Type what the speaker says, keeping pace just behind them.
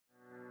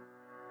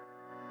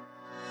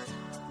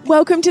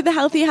Welcome to the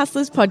Healthy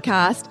Hustlers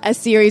podcast, a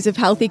series of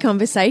healthy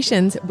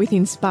conversations with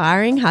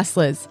inspiring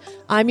hustlers.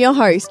 I'm your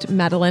host,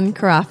 Madeline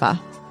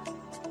Carafa.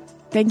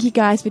 Thank you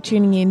guys for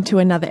tuning in to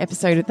another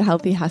episode of the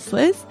Healthy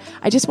Hustlers.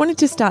 I just wanted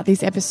to start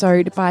this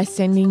episode by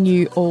sending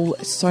you all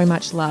so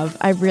much love.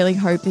 I really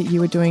hope that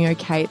you are doing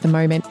okay at the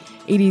moment.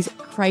 It is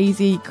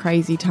crazy,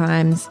 crazy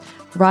times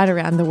right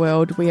around the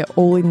world. We are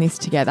all in this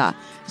together.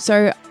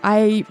 So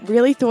I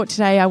really thought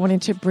today I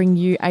wanted to bring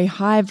you a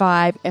high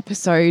vibe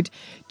episode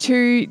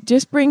to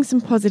just bring some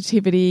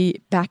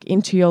positivity back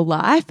into your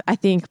life. I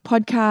think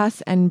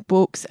podcasts and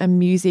books and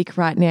music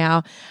right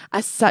now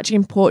are such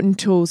important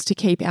tools to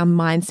keep our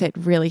mindset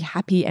really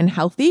happy and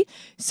healthy.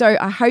 So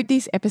I hope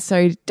this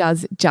episode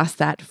does just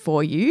that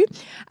for you.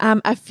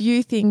 A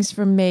few things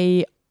from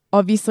me.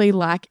 Obviously,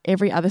 like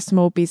every other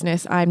small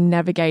business, I'm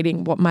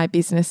navigating what my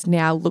business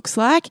now looks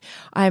like.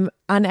 I'm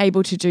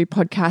unable to do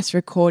podcast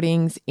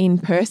recordings in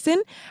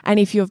person.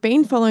 And if you've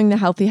been following the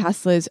Healthy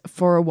Hustlers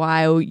for a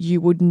while, you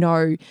would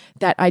know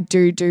that I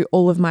do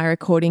all of my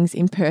recordings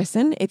in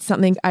person. It's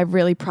something I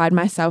really pride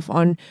myself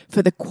on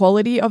for the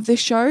quality of the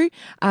show,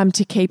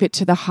 to keep it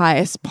to the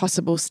highest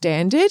possible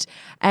standard.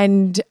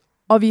 And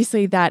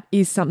obviously, that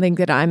is something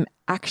that I'm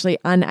actually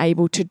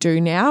unable to do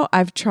now.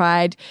 I've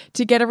tried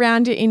to get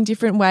around it in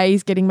different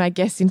ways, getting my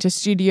guests into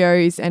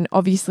studios, and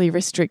obviously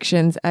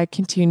restrictions are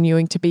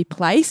continuing to be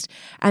placed,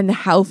 and the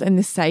health and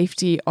the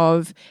safety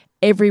of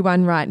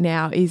everyone right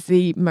now is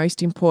the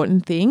most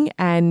important thing,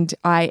 and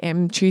I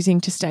am choosing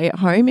to stay at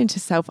home and to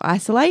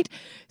self-isolate.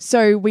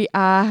 So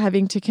I'm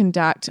having to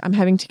conduct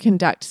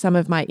some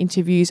of my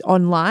interviews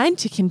online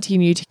to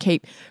continue to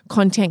keep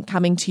content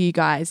coming to you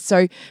guys.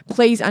 So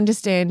please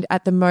understand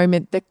at the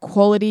moment the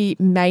quality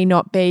may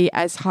not be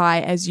as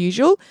high as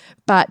usual,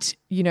 but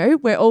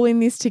we're all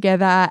in this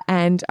together,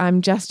 and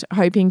I'm just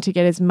hoping to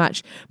get as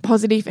much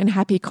positive and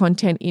happy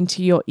content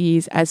into your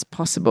ears as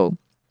possible.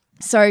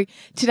 So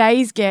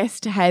today's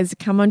guest has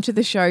come onto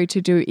the show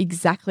to do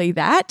exactly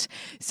that.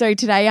 So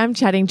today I'm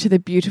chatting to the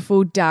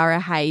beautiful Dara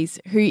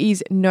Hayes, who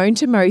is known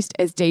to most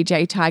as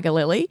DJ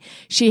Tigerlily.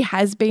 She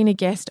has been a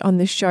guest on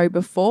the show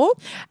before,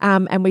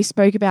 and we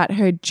spoke about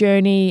her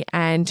journey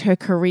and her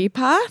career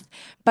path.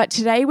 But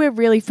today we're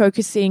really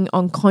focusing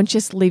on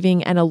conscious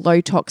living and a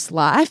low-tox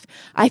life.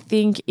 I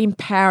think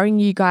empowering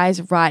you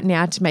guys right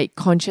now to make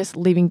conscious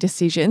living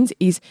decisions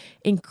is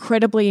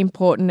incredibly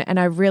important, and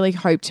I really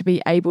hope to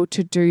be able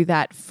to do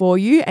that for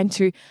you and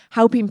to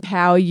help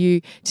empower you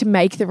to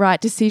make the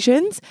right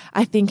decisions.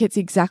 I think it's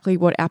exactly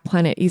what our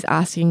planet is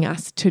asking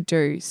us to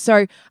do.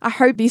 So I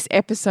hope this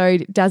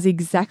episode does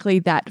exactly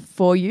that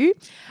for you.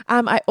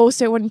 I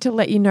also wanted to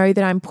let you know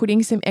that I'm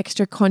putting some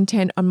extra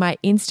content on my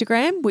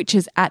Instagram, which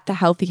is at the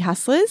Healthy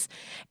Hustlers.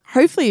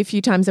 Hopefully a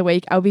few times a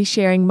week, I'll be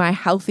sharing my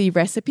healthy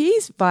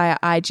recipes via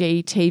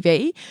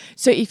IGTV.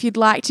 So if you'd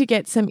like to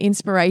get some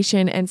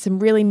inspiration and some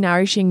really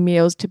nourishing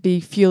meals to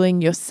be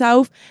fueling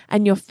yourself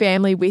and your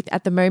family with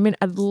at the moment,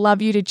 I'd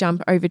love you to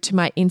jump over to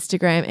my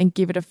Instagram and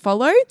give it a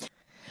follow.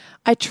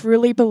 I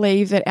truly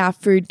believe that our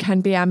food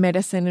can be our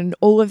medicine, and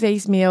all of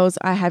these meals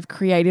I have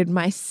created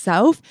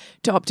myself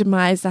to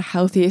optimize the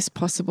healthiest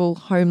possible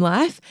home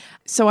life.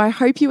 So I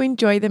hope you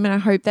enjoy them, and I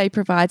hope they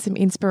provide some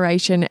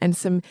inspiration and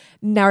some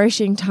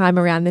nourishing time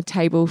around the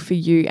table for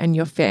you and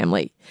your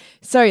family.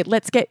 So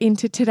let's get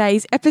into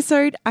today's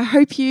episode. I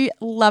hope you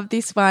love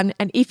this one,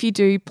 and if you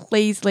do,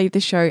 please leave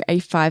the show a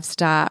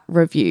 5-star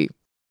review.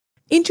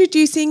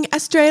 Introducing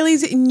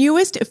Australia's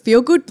newest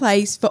feel-good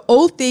place for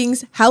all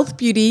things health,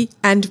 beauty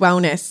and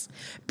wellness.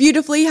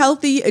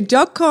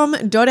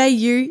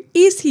 Beautifullyhealthy.com.au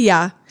is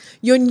here,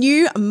 your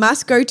new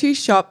must-go-to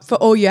shop for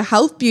all your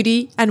health,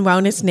 beauty and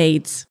wellness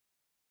needs.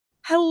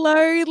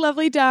 Hello,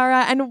 lovely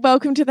Dara, and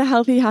welcome to the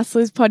Healthy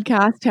Hustlers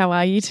podcast. How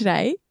are you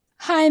today?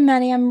 Hi,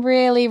 Maddie. I'm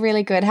really,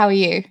 really good. How are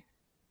you?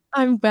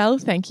 I'm well,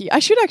 thank you. I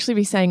should actually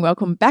be saying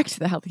welcome back to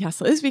the Healthy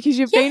Hustlers because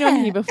you've been on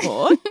here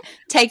before.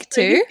 Take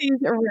two.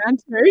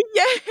 Around two.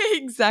 Yeah,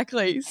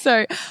 exactly.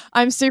 So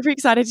I'm super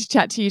excited to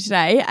chat to you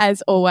today,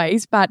 as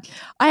always, but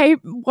I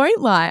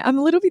won't lie, I'm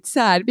a little bit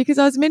sad because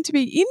I was meant to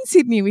be in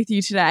Sydney with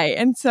you today.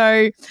 And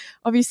so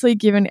obviously,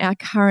 given our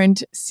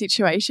current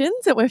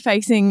situations that we're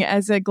facing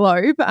as a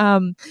globe,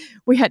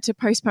 we had to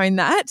postpone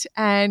that,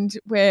 and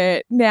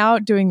we're now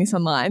doing this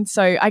online.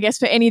 So I guess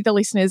for any of the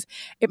listeners,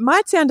 it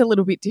might sound a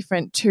little bit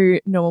different to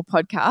normal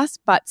podcasts,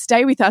 but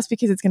stay with us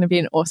because it's going to be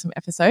an awesome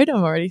episode.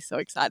 I'm already so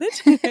excited.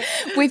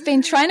 We've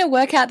been trying to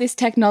work out this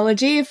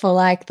technology for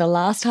like the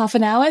last half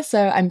an hour,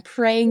 so I'm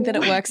praying that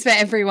it works for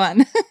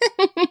everyone.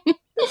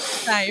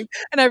 Same.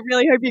 And I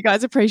really hope you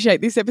guys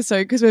appreciate this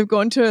episode because we've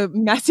gone to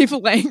massive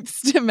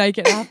lengths to make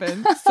it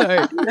happen.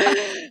 So,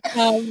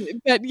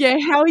 but yeah,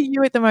 how are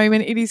you at the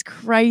moment? It is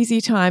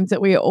crazy times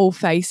that we are all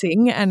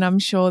facing, and I'm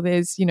sure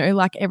there's,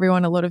 like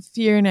everyone, a lot of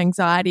fear and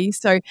anxiety.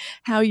 So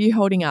how are you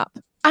holding up?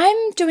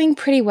 I'm doing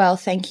pretty well,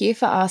 thank you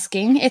for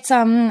asking. It's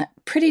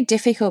pretty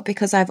difficult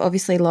because I've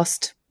obviously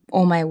lost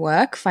all my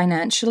work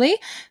financially.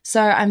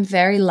 So I'm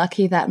very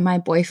lucky that my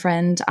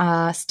boyfriend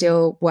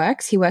still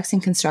works. He works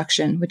in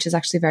construction, which is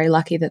actually very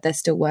lucky that they're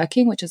still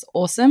working, which is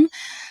awesome.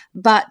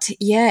 But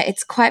yeah,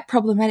 it's quite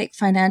problematic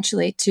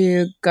financially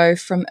to go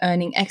from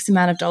earning X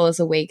amount of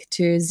dollars a week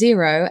to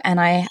zero. And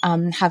I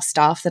have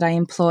staff that I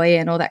employ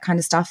and all that kind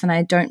of stuff, and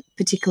I don't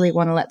particularly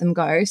want to let them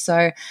go.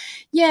 So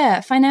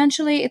yeah,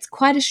 financially, it's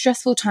quite a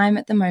stressful time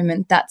at the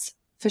moment. That's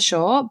for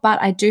sure. But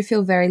I do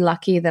feel very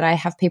lucky that I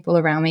have people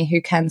around me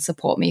who can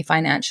support me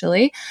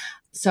financially.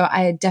 So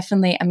I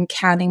definitely am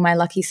counting my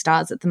lucky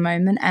stars at the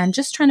moment and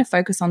just trying to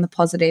focus on the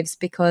positives,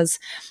 because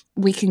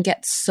we can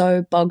get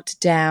so bogged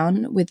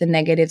down with the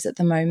negatives at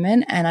the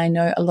moment. And I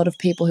know a lot of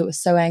people who are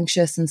so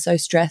anxious and so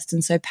stressed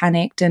and so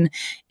panicked, and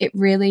it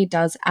really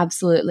does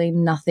absolutely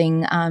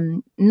nothing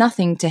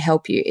to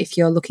help you if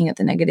you're looking at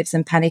the negatives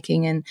and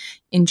panicking and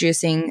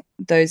inducing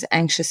those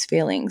anxious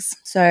feelings.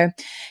 So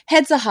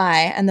heads are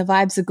high and the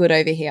vibes are good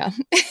over here.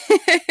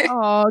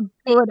 Oh,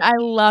 good. I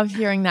love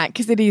hearing that,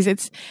 because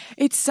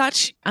it's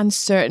such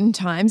uncertain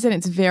times, and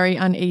it's very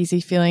uneasy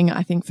feeling,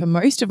 I think, for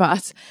most of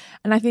us.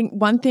 And I think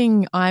one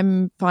thing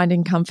I'm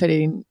finding comfort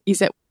in is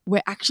that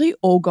we're actually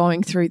all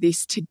going through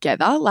this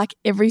together, like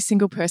every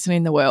single person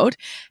in the world.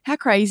 How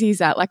crazy is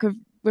that? Like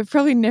we've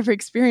probably never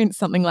experienced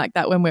something like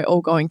that when we're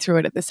all going through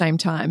it at the same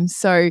time.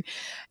 So,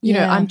 you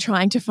know, I'm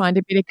trying to find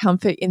a bit of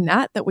comfort in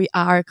that we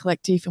are a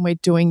collective and we're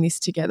doing this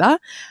together.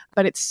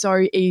 But it's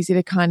so easy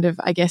to kind of,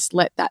 I guess,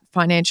 let that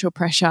financial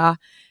pressure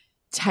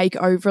take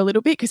over a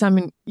little bit, because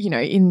I'm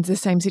in the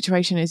same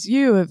situation as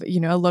you of,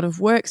 a lot of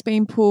work's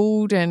been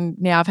pulled, and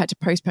now I've had to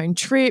postpone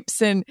trips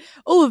and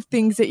all of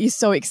things that you're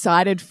so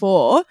excited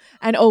for.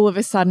 And all of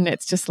a sudden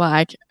it's just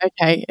like,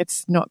 okay,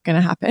 it's not going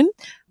to happen.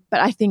 But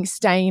I think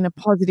staying in a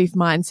positive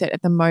mindset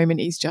at the moment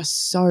is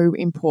just so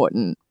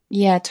important.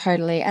 Yeah,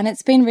 totally. And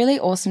it's been really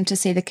awesome to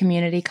see the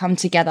community come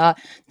together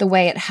the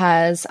way it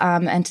has,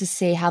 and to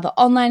see how the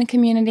online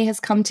community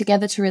has come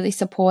together to really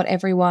support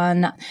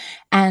everyone.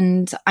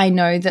 And I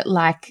know that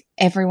like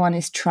everyone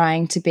is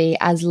trying to be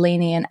as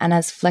lenient and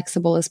as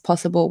flexible as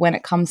possible when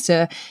it comes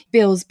to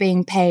bills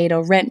being paid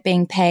or rent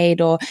being paid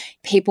or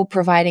people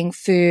providing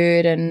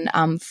food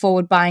and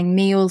forward buying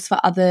meals for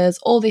others,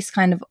 all these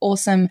kind of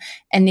awesome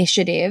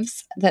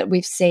initiatives that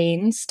we've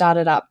seen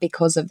started up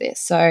because of this.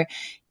 So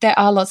there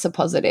are lots of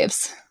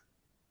positives.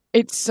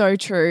 It's so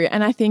true.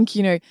 And I think,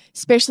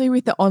 especially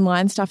with the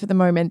online stuff at the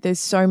moment, there's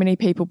so many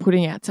people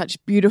putting out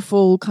such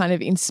beautiful kind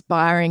of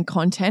inspiring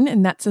content.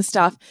 And that's the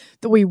stuff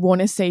that we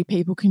want to see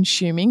people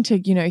consuming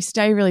to,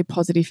 stay really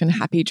positive and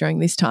happy during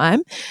this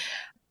time.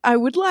 I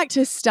would like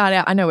to start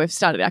out, I know we've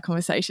started our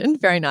conversation,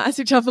 very nice,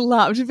 which I've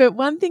loved, but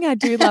one thing I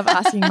do love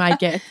asking my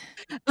guests,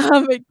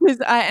 because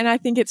I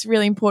think it's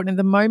really important at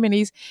the moment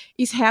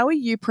is how are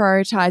you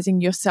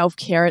prioritizing your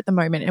self-care at the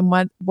moment,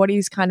 and what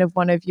is kind of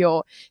one of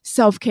your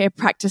self-care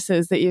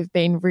practices that you've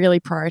been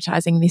really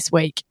prioritizing this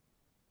week?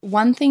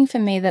 One thing for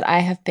me that I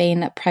have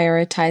been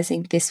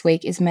prioritizing this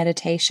week is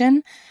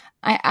meditation.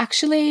 I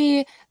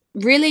actually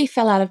really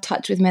fell out of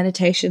touch with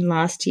meditation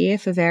last year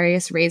for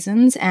various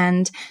reasons.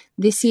 And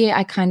this year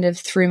I kind of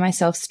threw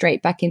myself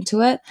straight back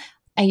into it.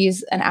 I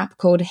use an app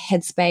called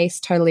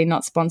Headspace, totally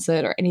not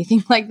sponsored or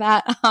anything like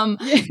that.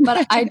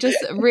 But I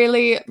just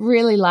really,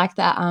 really like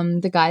that,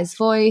 the guy's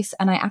voice.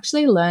 And I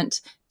actually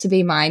learnt to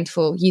be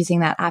mindful using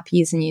that app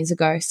years and years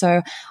ago.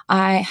 So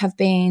I have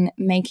been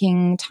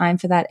making time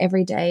for that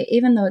every day,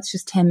 even though it's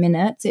just 10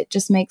 minutes. It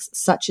just makes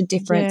such a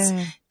difference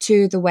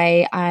to the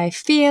way I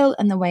feel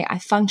and the way I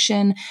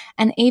function,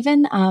 and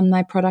even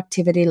my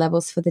productivity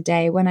levels for the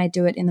day. When I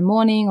do it in the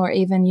morning or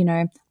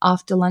even,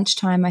 after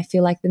lunchtime, I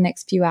feel like the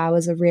next few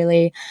hours are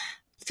really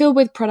filled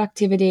with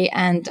productivity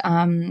and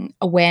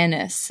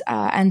awareness.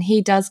 And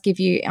he does give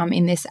you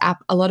in this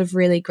app a lot of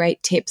really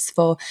great tips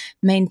for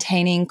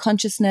maintaining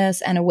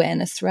consciousness and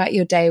awareness throughout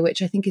your day,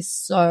 which I think is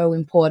so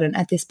important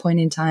at this point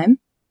in time.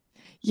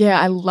 Yeah,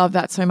 I love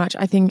that so much.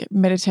 I think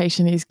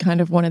meditation is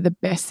kind of one of the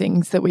best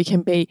things that we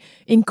can be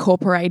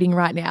incorporating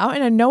right now.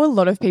 And I know a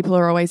lot of people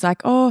are always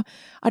like, oh,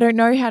 I don't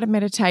know how to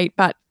meditate,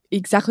 but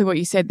exactly what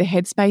you said, the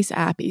Headspace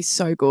app is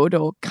so good,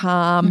 or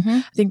Calm.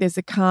 I think there's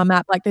a Calm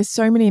app. Like there's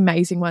so many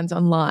amazing ones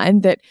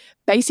online that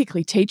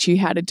basically teach you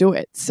how to do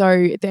it.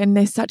 So then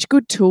there's such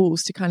good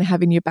tools to kind of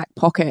have in your back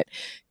pocket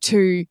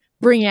to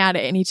bring out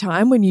at any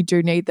time when you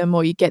do need them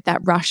or you get that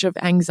rush of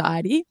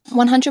anxiety.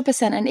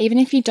 100%. And even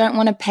if you don't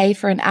want to pay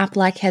for an app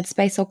like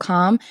Headspace or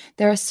Calm,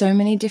 there are so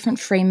many different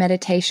free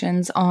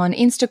meditations on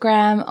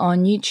Instagram,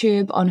 on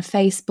YouTube, on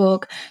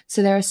Facebook.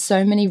 So there are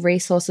so many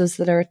resources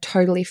that are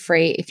totally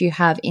free if you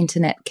have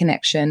internet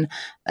connection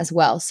as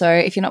well. So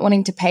if you're not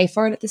wanting to pay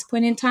for it at this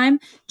point in time,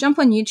 jump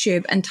on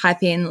YouTube and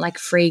type in like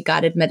free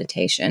guided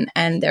meditation,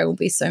 and there will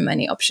be so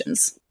many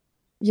options.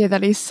 Yeah,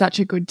 that is such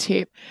a good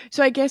tip.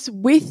 So I guess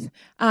with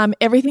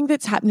everything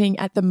that's happening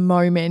at the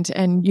moment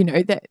and,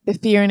 the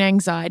fear and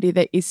anxiety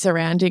that is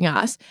surrounding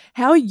us,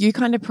 how are you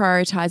kind of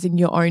prioritizing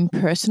your own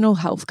personal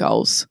health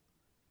goals?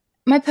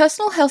 My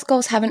personal health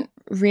goals haven't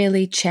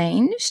really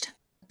changed.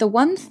 The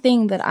one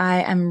thing that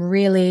I am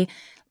really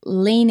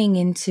leaning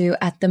into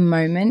at the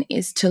moment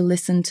is to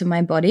listen to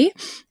my body.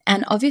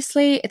 And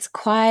obviously it's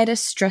quite a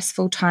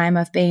stressful time.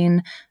 I've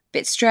been a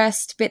bit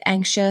stressed, a bit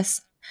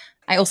anxious.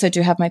 I also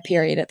do have my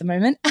period at the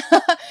moment.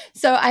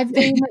 So I've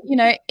been,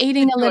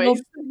 eating a little,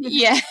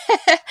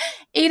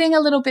 eating a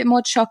little bit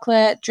more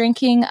chocolate,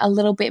 drinking a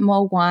little bit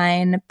more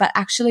wine, but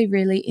actually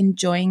really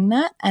enjoying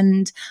that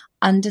and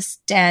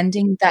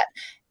understanding that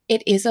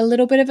it is a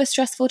little bit of a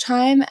stressful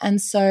time.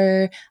 And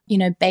so,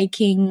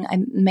 baking, I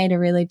made a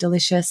really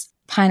delicious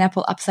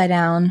pineapple upside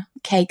down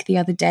cake the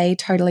other day,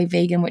 totally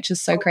vegan, which is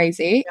so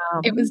crazy.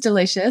 It was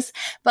delicious,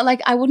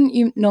 but I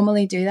wouldn't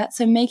normally do that.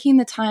 So making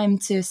the time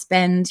to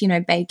spend,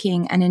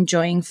 baking and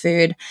enjoying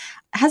food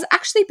has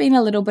actually been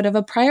a little bit of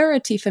a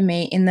priority for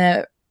me in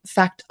the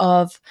fact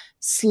of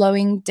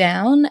slowing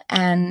down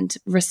and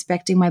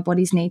respecting my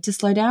body's need to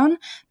slow down.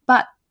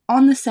 But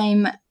on the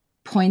same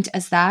point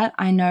as that,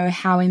 I know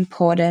how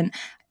important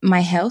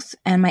my health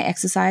and my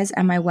exercise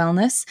and my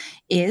wellness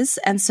is.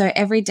 And so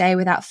every day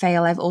without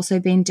fail, I've also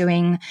been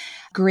doing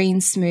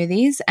green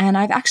smoothies. And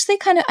I've actually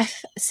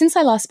since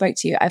I last spoke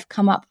to you, I've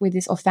come up with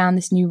this or found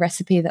this new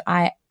recipe that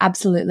I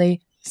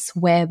absolutely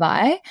swear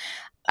by.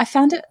 I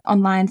found it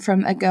online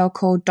from a girl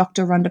called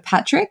Dr. Rhonda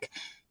Patrick.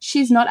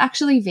 She's not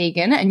actually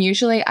vegan. And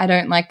usually I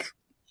don't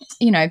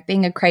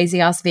being a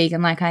crazy ass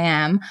vegan like I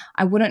am,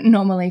 I wouldn't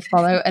normally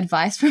follow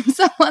advice from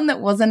someone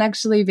that wasn't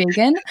actually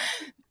vegan.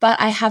 But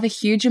I have a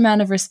huge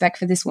amount of respect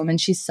for this woman.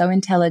 She's so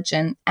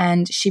intelligent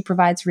and she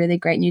provides really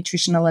great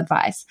nutritional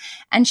advice.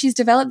 And she's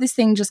developed this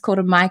thing just called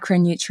a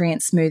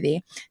micronutrient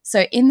smoothie.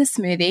 So in the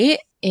smoothie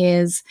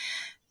is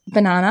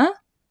banana,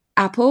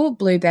 apple,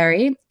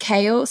 blueberry,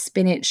 kale,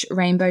 spinach,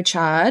 rainbow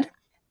chard,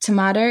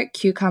 tomato,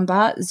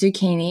 cucumber,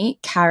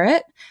 zucchini,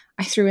 carrot.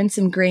 I threw in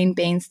some green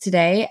beans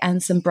today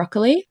and some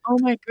broccoli. Oh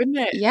my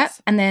goodness. Yep.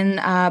 And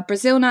then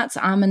Brazil nuts,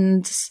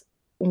 almonds,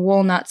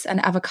 walnuts,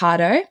 and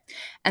avocado.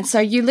 And so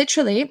you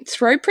literally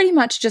throw pretty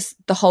much just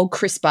the whole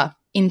crisper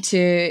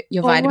into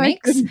your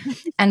Vitamix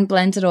and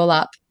blend it all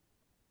up.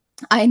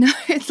 I know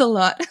it's a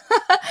lot.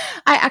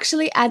 I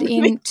actually add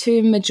in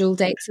 2 medjool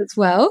dates as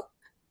well.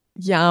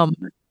 Yum.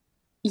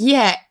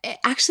 Yeah, it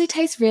actually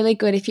tastes really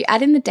good. If you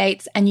add in the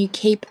dates and you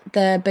keep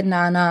the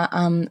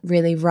banana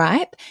really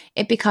ripe,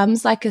 it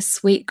becomes like a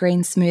sweet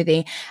green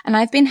smoothie. And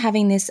I've been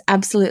having this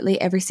absolutely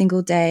every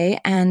single day.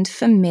 And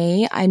for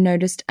me, I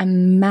noticed a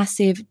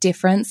massive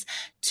difference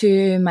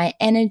to my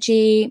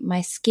energy,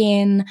 my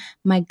skin,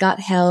 my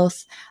gut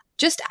health,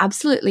 just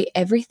absolutely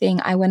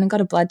everything. I went and got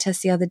a blood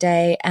test the other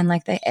day and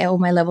all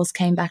my levels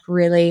came back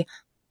really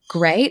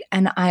great.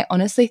 And I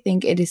honestly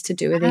think it is to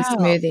do with these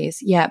smoothies.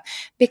 Yeah,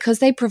 because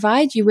they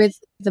provide you with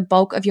the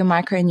bulk of your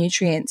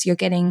micronutrients. You're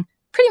getting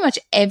pretty much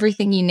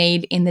everything you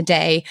need in the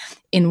day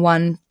in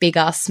one big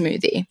ass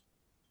smoothie.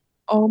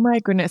 Oh my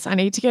goodness. I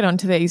need to get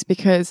onto these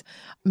because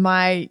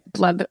my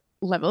blood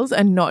levels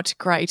are not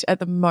great at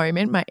the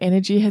moment. My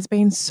energy has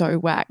been so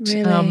whacked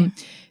Really?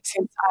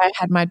 Since I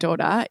had my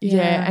daughter.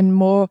 Yeah. And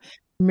more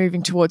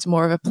moving towards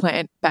more of a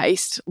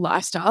plant-based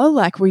lifestyle.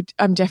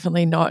 I'm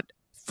definitely not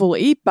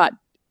fully, but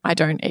I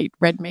don't eat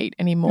red meat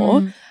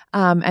anymore.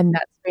 And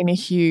that's been a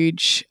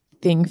huge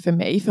thing for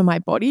me, for my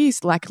body,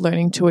 is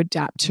learning to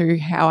adapt to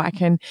how I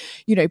can,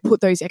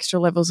 put those extra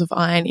levels of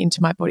iron into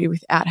my body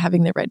without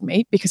having the red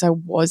meat, because I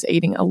was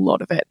eating a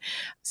lot of it,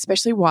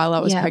 especially while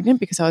I was pregnant,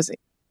 because I was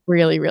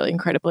really, really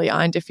incredibly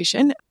iron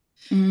deficient.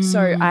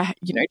 So I,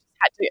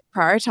 had to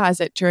prioritize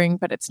it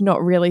but it's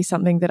not really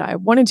something that I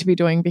wanted to be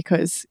doing,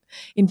 because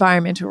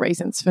environmental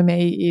reasons for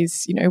me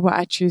is, why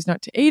I choose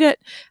not to eat it.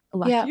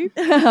 You.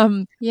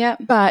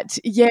 But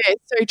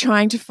so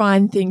trying to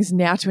find things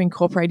now to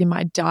incorporate in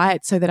my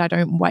diet so that I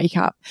don't wake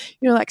up,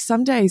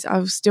 some days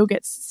I'll still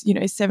get,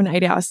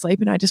 7-8 hours sleep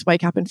and I just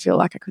wake up and feel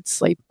like I could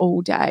sleep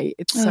all day.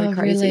 It's so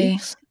crazy. Really?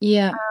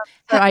 Yeah.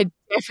 So I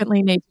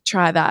definitely need to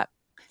try that.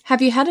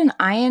 Have you had an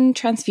iron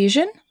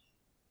transfusion?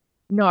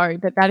 No,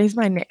 but that is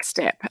my next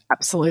step.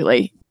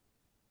 Absolutely.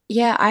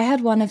 Yeah, I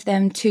had one of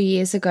them 2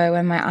 years ago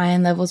when my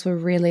iron levels were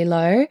really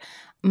low.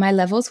 My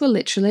levels were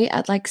literally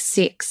at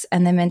 6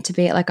 and they're meant to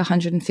be at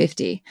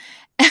 150.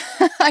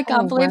 I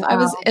can't believe it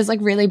was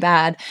really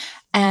bad.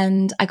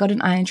 And I got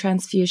an iron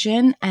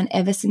transfusion, and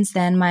ever since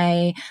then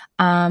my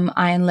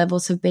iron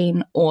levels have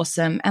been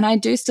awesome. And I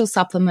do still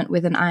supplement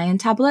with an iron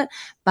tablet,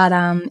 but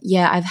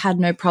I've had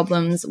no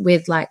problems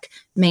with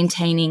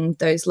maintaining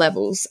those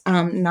levels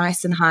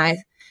nice and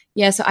high.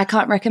 Yeah, so I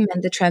can't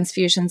recommend the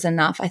transfusions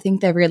enough. I think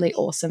they're really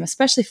awesome,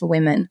 especially for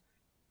women.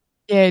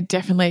 Yeah,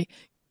 definitely.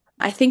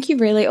 I think you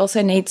really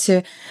also need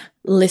to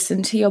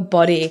listen to your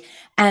body.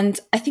 And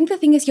I think the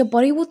thing is, your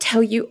body will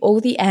tell you all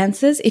the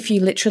answers if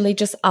you literally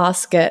just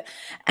ask it.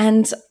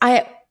 And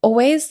I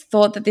always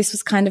thought that this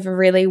was kind of a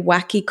really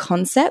wacky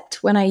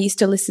concept when I used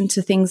to listen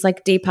to things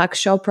like Deepak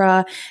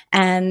Chopra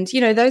and,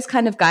 those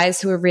kind of guys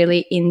who are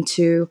really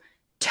into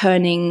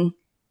turning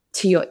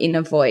to your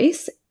inner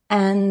voice.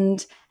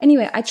 And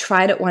anyway, I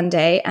tried it one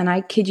day and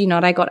I kid you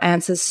not, I got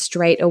answers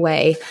straight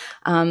away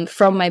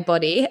from my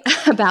body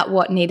about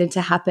what needed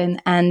to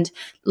happen. And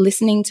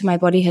listening to my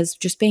body has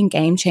just been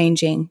game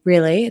changing,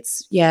 really.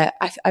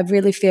 I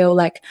really feel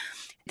like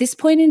this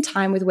point in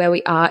time with where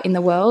we are in the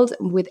world,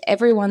 with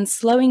everyone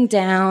slowing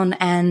down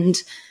and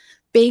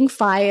being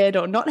fired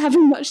or not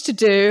having much to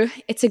do,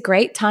 it's a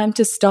great time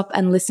to stop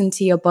and listen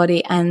to your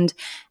body and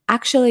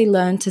actually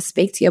learn to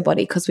speak to your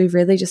body, because we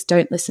really just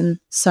don't listen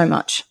so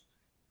much.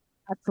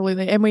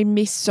 Absolutely. And we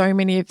miss so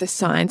many of the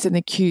signs and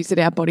the cues that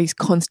our body's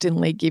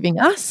constantly giving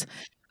us.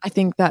 I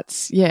think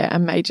that's, a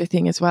major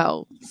thing as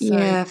well.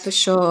 Yeah, for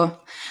sure.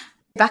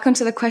 Back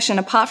onto the question,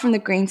 apart from the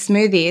green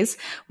smoothies,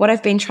 what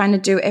I've been trying to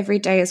do every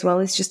day as well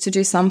is just to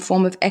do some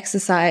form of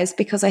exercise,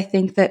 because I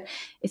think that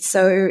it's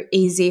so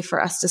easy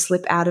for us to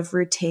slip out of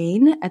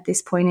routine at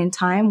this point in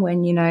time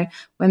when,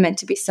 we're meant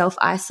to be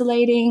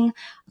self-isolating.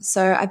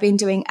 So I've been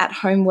doing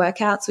at-home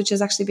workouts, which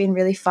has actually been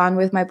really fun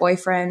with my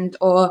boyfriend.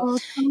 That's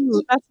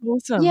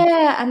awesome.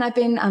 Yeah, and I've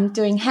been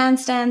doing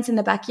handstands in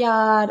the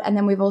backyard, and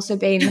then we've also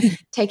been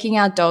taking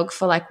our dog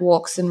for like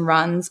walks and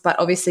runs, but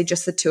obviously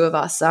just the two of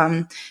us,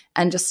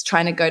 and just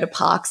trying to go to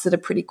parks that are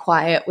pretty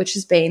quiet, which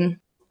has been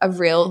a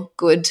real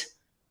good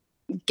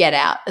get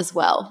out as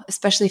well,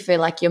 especially for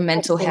like your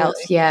mental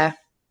health. Yeah.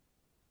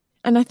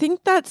 And I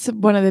think that's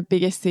one of the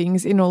biggest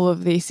things in all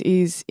of this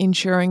is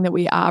ensuring that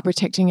we are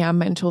protecting our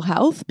mental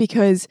health,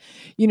 because,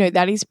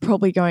 that is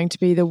probably going to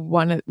be the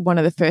one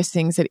of the first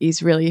things that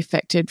is really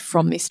affected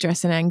from this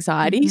stress and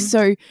anxiety.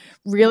 So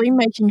really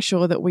making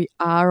sure that we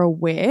are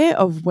aware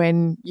of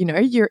when,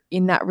 you're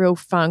in that real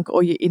funk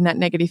or you're in that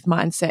negative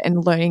mindset,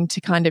 and learning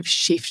to kind of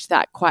shift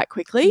that quite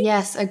quickly.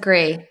 Yes,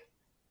 agree.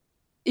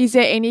 Is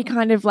there any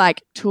kind of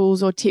like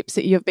tools or tips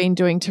that you've been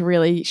doing to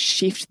really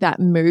shift that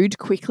mood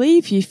quickly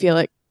if you feel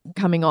it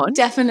coming on?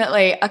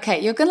 Definitely. Okay,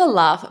 you're going to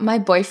laugh. My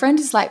boyfriend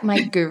is like my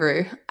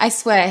guru. I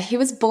swear, he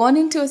was born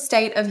into a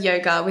state of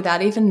yoga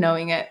without even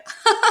knowing it.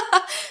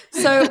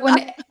 So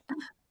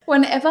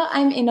whenever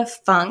I'm in a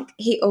funk,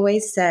 he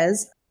always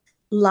says,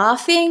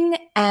 laughing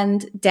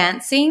and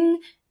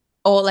dancing,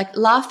 or like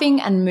laughing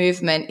and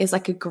movement, is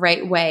like a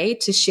great way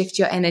to shift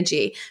your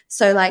energy.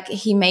 So like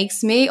he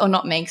makes me, or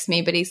not makes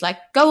me, but he's like,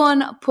 go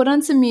on, put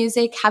on some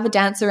music, have a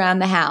dance around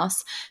the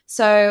house.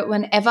 So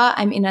whenever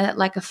I'm in a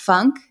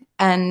funk,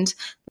 and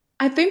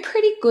I've been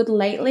pretty good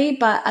lately,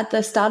 but at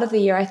the start of the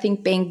year, I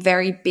think being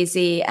very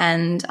busy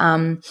and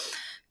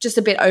just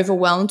a bit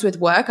overwhelmed with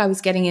work, I was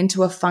getting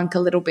into a funk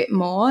a little bit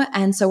more.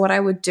 And so what I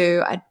would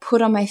do, I'd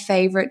put on my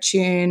favorite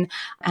tune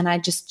and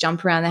I'd just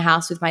jump around the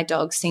house with my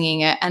dog singing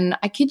it. And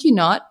I kid you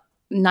not,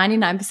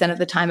 99% of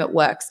the time it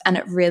works, and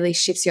it really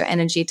shifts your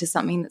energy to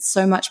something that's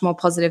so much more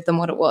positive than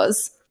what it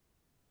was.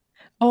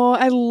 Oh,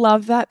 I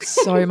love that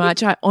so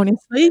much. I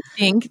honestly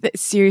think that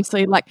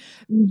seriously, like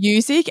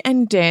music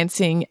and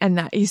dancing, and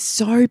that is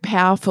so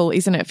powerful,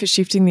 isn't it, for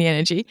shifting the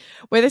energy?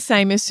 We're the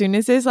same. As soon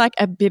as there's like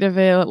a bit of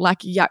a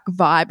like yuck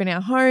vibe in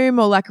our home,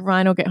 or like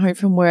Ryan will get home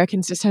from work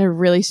and just had a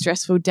really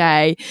stressful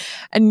day.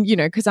 And,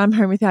 because I'm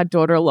home with our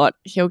daughter a lot,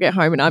 he'll get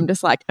home and I'm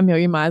just like a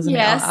million miles an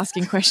hour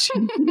asking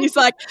questions. He's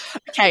like,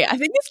 okay, I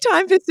think it's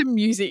time for some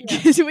music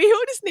because we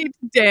all just need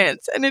to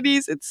dance. And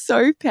it's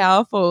so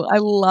powerful. I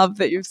love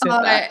that you've said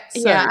that.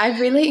 Yeah, I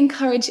really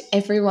encourage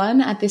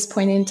everyone at this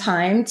point in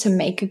time to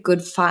make a good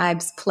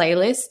vibes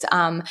playlist,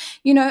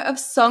 of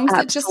songs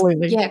that just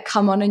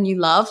come on and you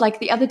love. Like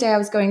the other day I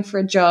was going for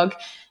a jog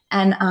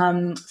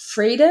and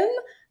Freedom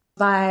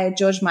by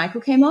George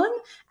Michael came on,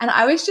 and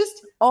I was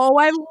just... Oh,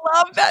 I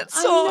love that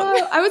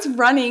song. I was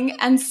running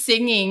and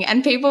singing,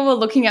 and people were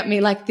looking at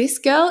me like, this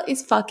girl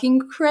is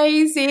fucking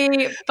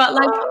crazy. But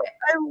like,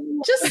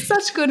 just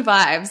such good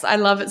vibes. I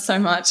love it so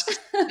much.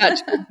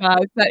 Such good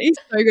vibes. That is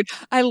so good.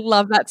 I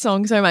love that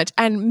song so much.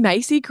 And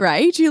Macy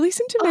Gray, do you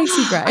listen to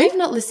Macy Gray? I've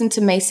not listened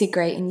to Macy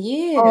Gray in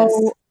years.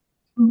 Oh,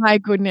 my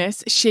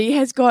goodness. She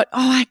has got,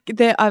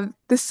 the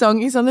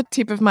song is on the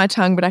tip of my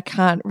tongue, but I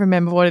can't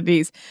remember what it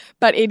is.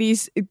 But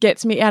it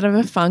gets me out of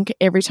a funk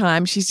every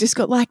time. She's just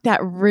got like that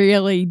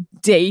really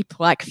deep,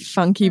 like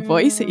funky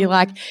voice that you're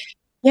like,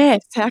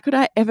 yes, how could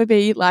I ever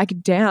be like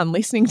down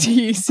listening to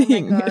you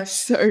sing? Oh my gosh.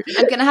 So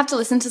I'm going to have to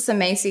listen to some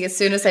Macy as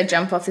soon as I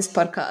jump off this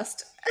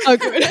podcast. Oh,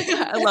 good.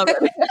 I love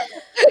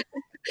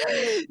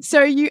it.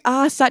 So you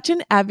are such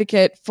an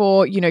advocate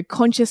for,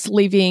 conscious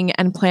living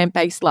and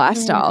plant-based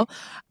lifestyle.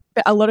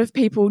 But a lot of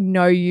people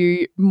know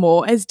you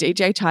more as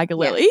DJ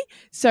Tigerlily. Yeah.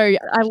 So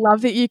I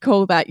love that you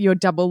call that your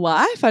double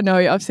life. I know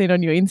I've seen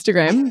on your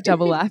Instagram,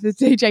 double life as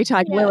DJ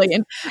Tigerlily.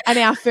 Yes. And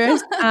our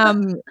first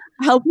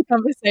healthy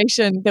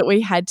conversation that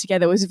we had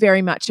together was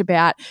very much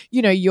about,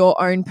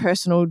 your own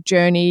personal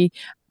journey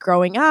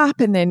growing up,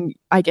 and then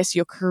I guess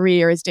your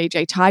career as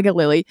DJ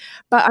Tigerlily.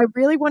 But I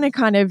really want to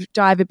kind of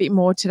dive a bit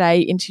more today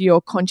into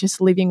your conscious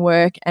living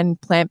work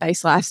and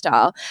plant-based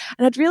lifestyle.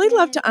 And I'd really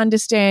love to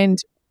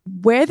understand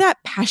where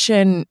that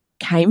passion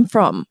came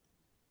from.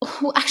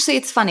 Well, actually,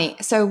 it's funny.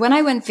 So when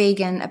I went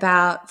vegan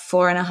about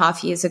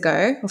 4.5 years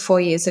ago, or 4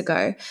 years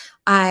ago,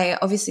 I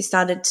obviously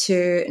started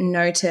to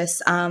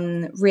notice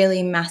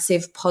really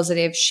massive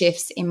positive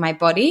shifts in my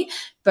body,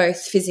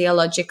 both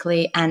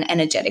physiologically and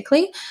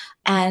energetically.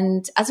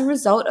 And as a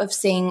result of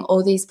seeing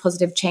all these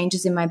positive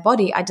changes in my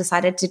body, I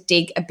decided to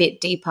dig a bit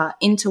deeper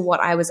into what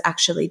I was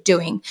actually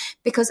doing.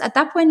 Because at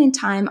that point in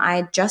time, I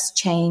had just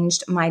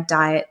changed my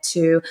diet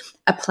to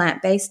a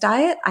plant-based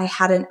diet. I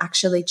hadn't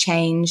actually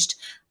changed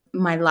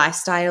my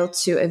lifestyle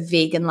to a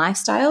vegan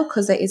lifestyle,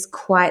 because there is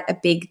quite a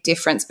big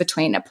difference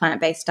between a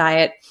plant-based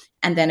diet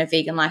and then a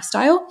vegan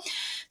lifestyle.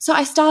 So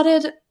I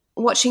started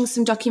watching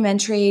some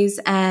documentaries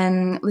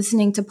and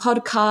listening to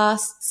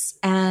podcasts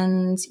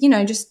and,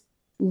 just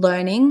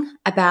learning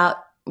about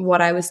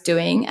what I was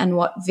doing and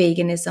what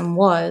veganism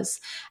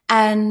was.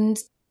 And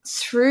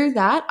through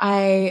that,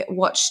 I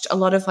watched a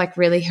lot of like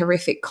really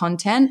horrific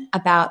content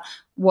about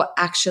what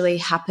actually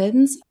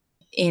happens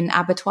in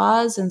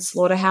abattoirs and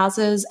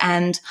slaughterhouses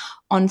and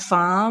on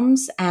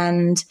farms,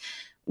 and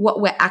what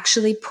we're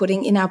actually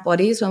putting in our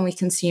bodies when we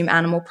consume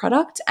animal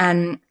product,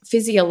 and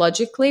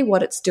physiologically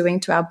what it's doing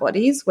to our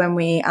bodies when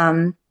we,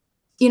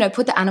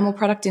 put the animal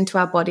product into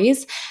our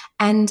bodies.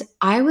 And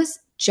I was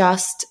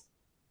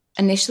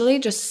initially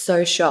just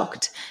so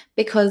shocked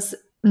because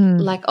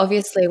like,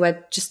 obviously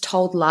we're just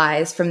told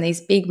lies from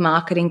these big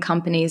marketing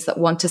companies that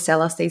want to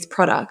sell us these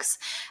products.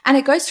 And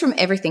it goes from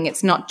everything.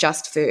 It's not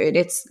just food.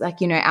 It's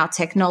like, our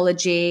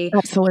technology.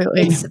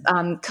 Absolutely. It's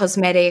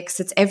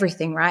cosmetics. It's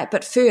everything, right?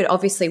 But food,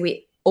 obviously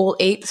we all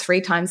eat 3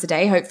 times a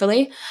day,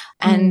 hopefully.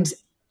 And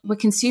we're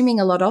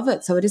consuming a lot of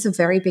it. So it is a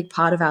very big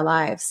part of our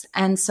lives.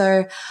 And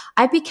so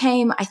I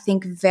became, I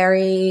think,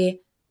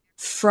 very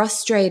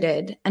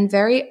frustrated and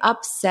very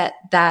upset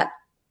that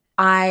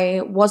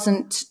I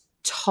wasn't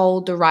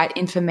told the right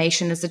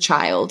information as a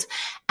child,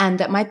 and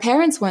that my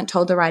parents weren't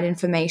told the right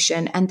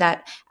information, and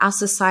that our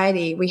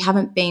society, we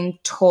haven't been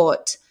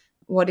taught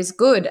what is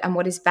good and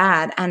what is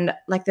bad. And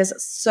like, there's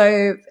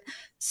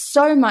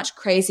so much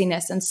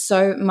craziness and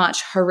so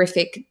much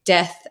horrific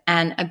death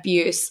and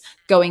abuse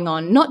going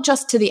on, not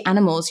just to the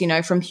animals,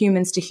 from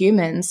humans to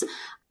humans.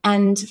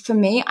 And for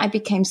me, I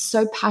became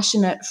so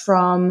passionate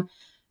from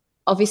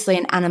obviously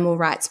an animal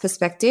rights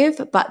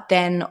perspective, but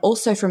then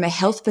also from a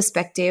health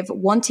perspective,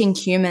 wanting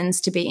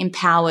humans to be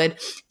empowered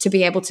to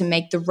be able to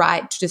make the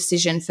right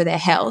decision for their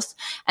health.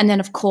 And then,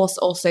 of course,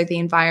 also the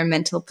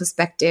environmental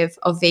perspective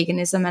of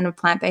veganism and a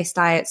plant-based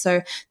diet.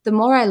 So the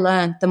more I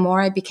learned, the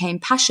more I became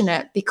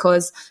passionate,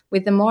 because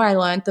with the more I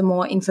learned, the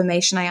more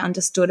information I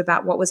understood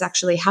about what was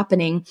actually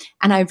happening.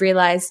 And I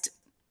realized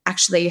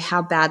actually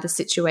how bad the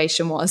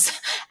situation was,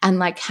 and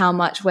like how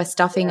much we're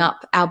stuffing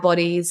up our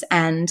bodies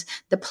and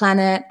the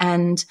planet,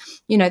 and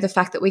the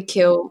fact that we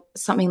kill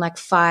something like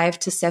 5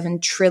 to 7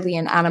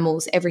 trillion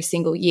animals every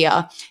single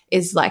year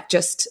is like,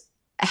 just,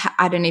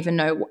 I don't even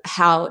know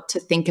how to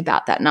think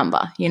about that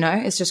number.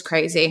 It's just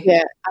crazy.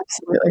 Yeah,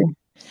 absolutely.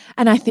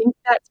 And I think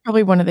that's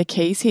probably one of the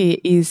keys here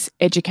is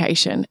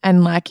education,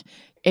 and like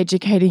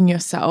educating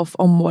yourself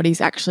on what is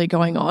actually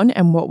going on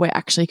and what we're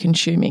actually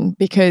consuming,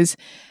 because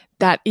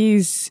that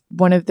is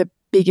one of the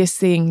biggest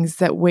things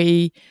that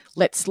we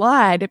let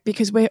slide,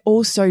 because we're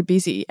all so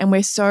busy and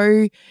we're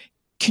so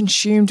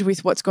consumed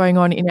with what's going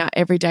on in our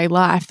everyday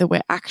life that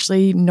we're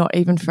actually not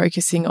even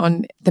focusing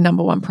on the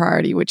number one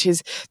priority, which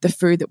is the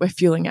food that we're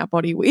fueling our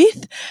body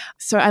with.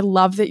 So I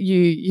love that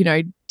you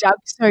dug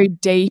so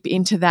deep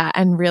into that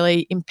and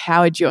really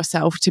empowered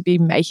yourself to be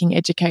making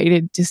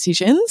educated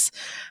decisions.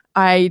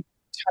 I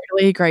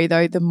totally agree,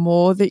 though. The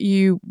more that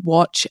you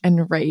watch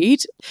and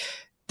read,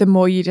 the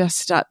more you just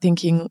start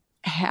thinking,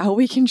 how are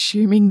we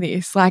consuming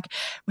this? Like,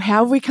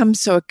 how have we become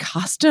so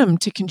accustomed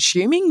to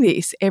consuming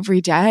this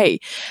every day?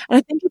 And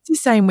I think it's the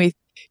same with,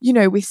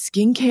 with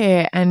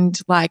skincare and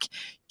like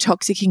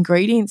toxic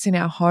ingredients in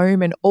our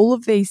home and all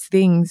of these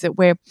things that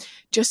we're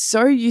just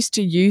so used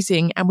to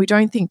using, and we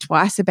don't think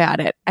twice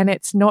about it. And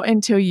it's not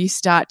until you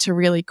start to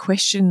really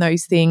question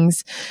those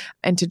things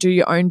and to do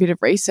your own bit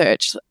of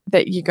research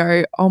that you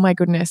go, oh my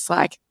goodness,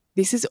 like,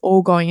 this is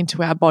all going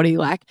into our body.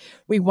 Like,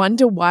 we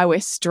wonder why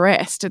we're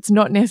stressed. It's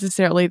not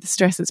necessarily the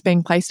stress that's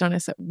being placed on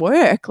us at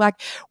work.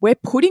 Like, we're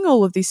putting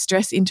all of this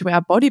stress into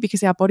our body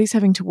because our body's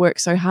having to work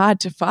so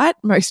hard to fight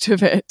most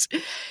of it.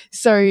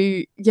 So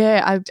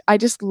yeah, I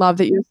just love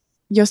that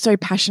you're so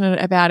passionate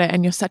about it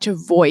and you're such a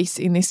voice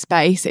in this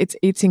space.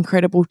 It's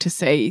incredible to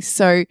see.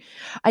 So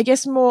I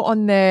guess more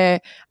on the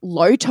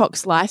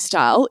low-tox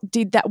lifestyle,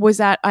 was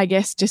that I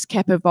guess just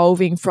kept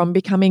evolving from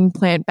becoming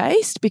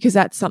plant-based, because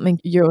that's something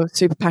you're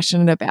super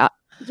passionate about?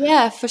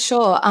 Yeah, for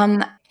sure.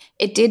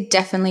 It did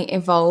definitely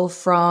evolve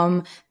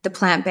from the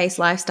plant-based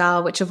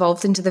lifestyle, which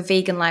evolved into the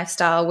vegan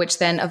lifestyle, which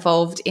then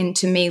evolved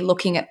into me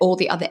looking at all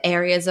the other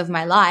areas of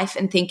my life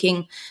and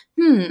thinking,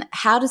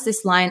 how does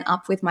this line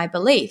up with my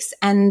beliefs?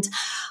 And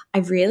I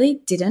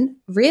really didn't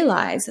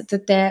realize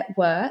that there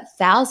were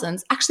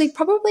thousands, actually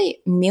probably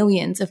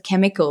millions of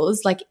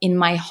chemicals like in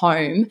my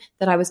home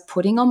that I was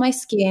putting on my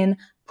skin,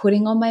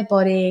 putting on my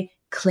body,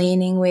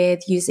 cleaning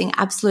with, using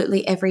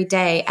absolutely every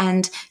day.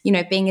 And,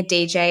 being a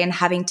DJ and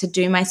having to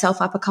do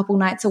myself up a couple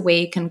nights a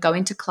week and go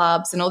into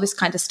clubs and all this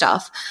kind of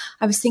stuff,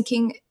 I was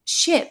thinking,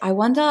 shit, I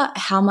wonder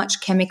how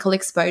much chemical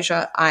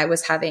exposure I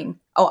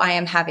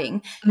am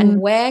having, and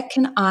where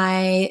can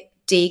I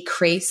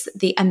decrease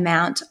the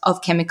amount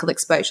of chemical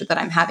exposure that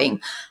I'm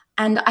having.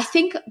 And I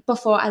think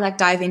before I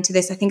dive into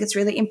this, I think it's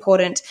really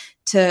important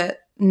to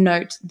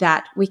note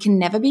that we can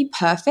never be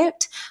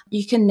perfect.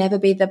 You can never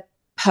be the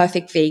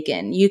perfect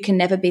vegan. You can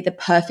never be the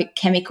perfect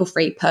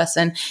chemical-free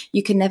person.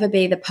 You can never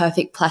be the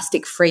perfect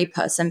plastic-free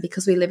person,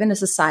 because we live in a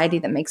society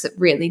that makes it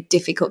really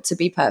difficult to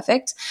be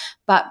perfect.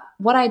 But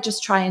what I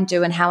just try and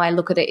do, and how I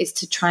look at it, is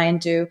to try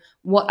and do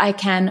what I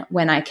can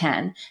when I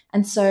can.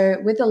 And so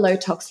with the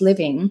low-tox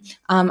living,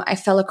 I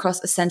fell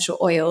across essential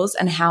oils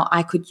and how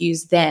I could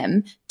use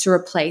them to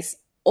replace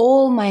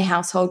all my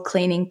household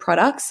cleaning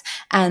products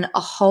and a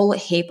whole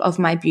heap of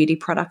my beauty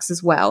products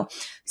as well.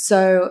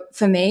 So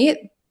for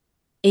me,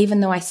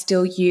 even though I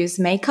still use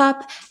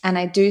makeup and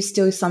I do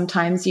still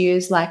sometimes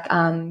use like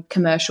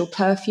commercial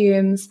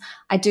perfumes,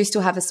 I do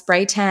still have a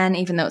spray tan,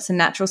 even though it's a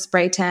natural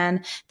spray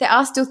tan. There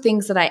are still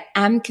things that I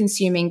am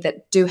consuming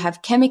that do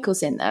have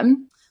chemicals in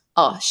them.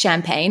 Oh,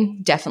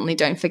 champagne. Definitely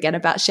don't forget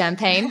about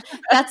champagne.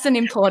 That's an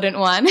important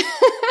one.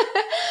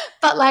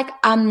 But like,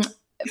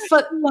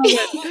 for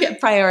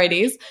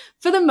priorities,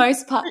 for the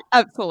most part.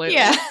 Absolutely.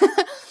 Yeah.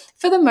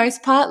 For the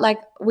most part, like,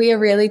 we are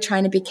really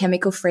trying to be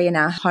chemical free in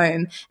our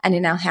home and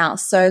in our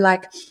house. So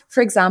like,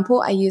 for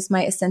example, I use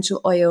my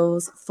essential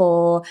oils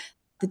for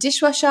the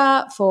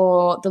dishwasher,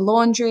 for the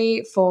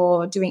laundry,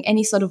 for doing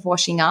any sort of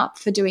washing up,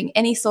 for doing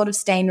any sort of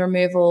stain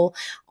removal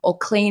or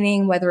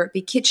cleaning, whether it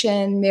be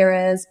kitchen,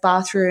 mirrors,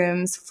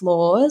 bathrooms,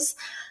 floors,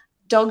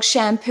 dog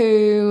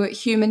shampoo,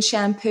 human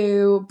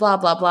shampoo, blah,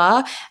 blah,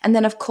 blah. And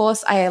then, of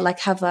course, I like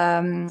have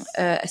a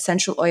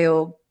essential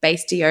oil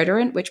based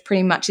deodorant, which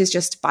pretty much is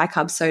just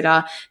bicarb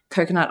soda,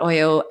 coconut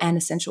oil, and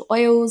essential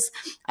oils.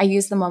 I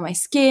use them on my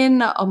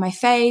skin, on my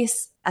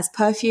face, as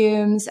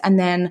perfumes. And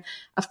then,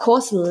 of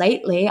course,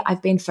 lately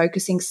I've been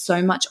focusing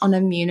so much on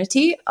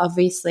immunity,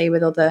 obviously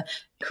with all the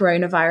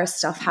coronavirus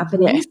stuff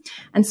happening. Yes.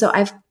 And so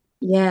I've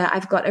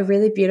got a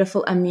really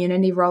beautiful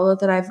immunity roller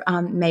that I've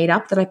made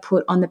up that I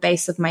put on the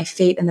base of my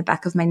feet and the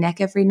back of my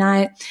neck every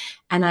night.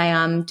 And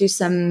I do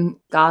some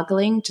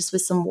gargling just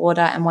with some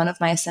water and one of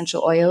my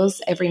essential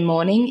oils every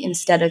morning,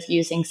 instead of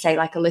using, say,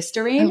 like a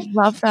Listerine. I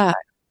love that.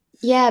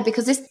 Yeah,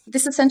 because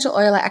this essential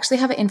oil, I actually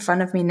have it in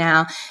front of me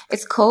now.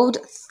 It's called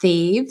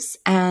Thieves,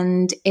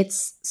 and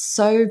it's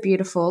so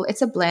beautiful.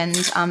 It's a blend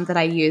that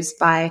I use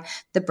by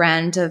the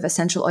brand of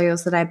essential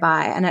oils that I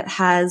buy, and it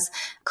has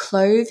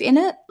clove in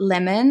it,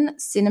 lemon,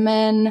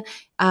 cinnamon,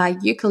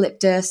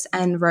 eucalyptus,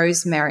 and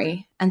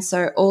rosemary. And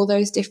so all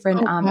those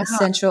different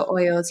essential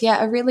oils,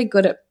 are really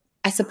good at,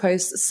 I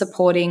suppose,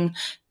 supporting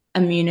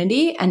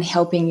immunity and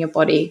helping your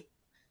body,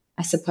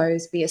 I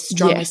suppose, be as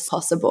strong as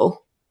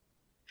possible.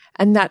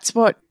 And that's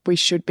what we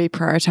should be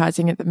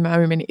prioritizing at the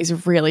moment,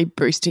 is really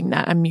boosting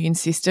that immune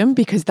system,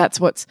 because that's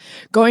what's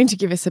going to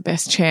give us the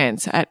best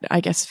chance at, I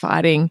guess,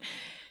 fighting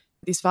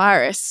this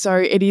virus. So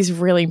it is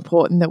really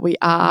important that we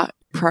are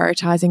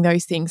prioritizing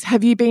those things.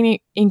 Have you been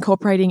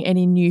incorporating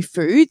any new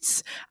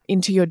foods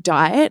into your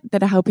diet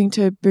that are helping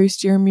to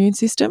boost your immune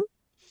system?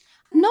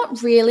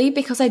 Not really,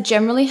 because I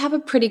generally have a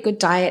pretty good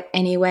diet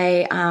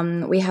anyway.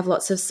 We have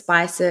lots of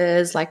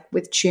spices, like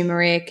with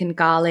turmeric and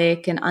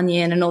garlic and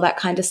onion and all that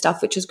kind of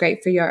stuff, which is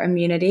great for your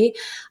immunity.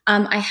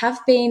 I have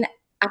been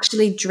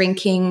actually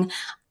drinking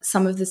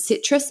some of the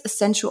citrus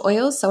essential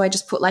oils. So I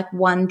just put like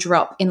one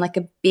drop in like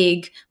a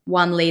big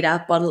 1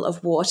 liter bottle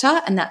of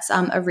water. And that's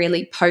a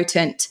really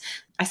potent,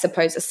 I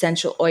suppose,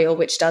 essential oil,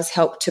 which does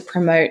help to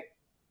promote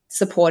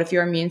support of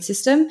your immune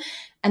system.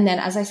 And then,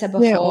 as I said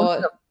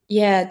before,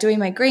 doing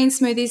my green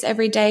smoothies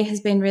every day has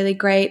been really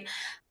great.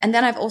 And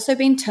then I've also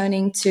been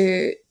turning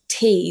to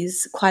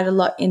teas quite a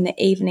lot in the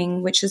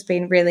evening, which has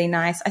been really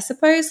nice, I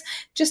suppose,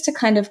 just to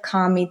kind of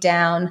calm me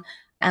down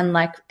and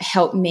like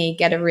help me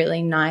get a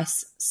really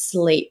nice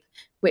sleep,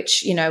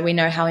 which, you know, we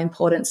know how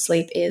important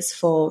sleep is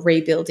for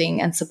rebuilding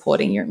and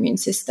supporting your immune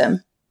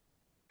system.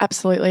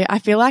 Absolutely. I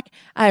feel like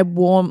a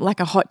warm, like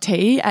a hot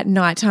tea at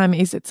nighttime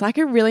it's like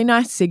a really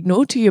nice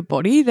signal to your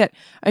body that,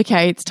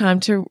 okay, it's time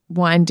to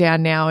wind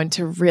down now and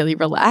to really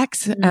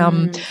relax.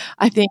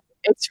 I think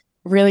it's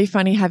really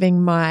funny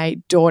having my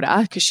daughter,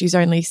 because she's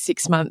only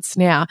 6 months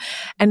now,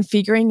 and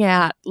figuring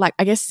out, like,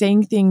 I guess,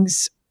 seeing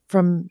things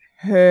from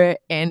her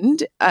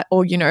end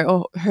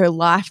or her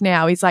life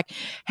now is like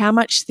how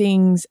much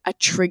things are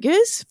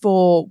triggers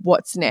for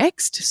what's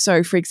next.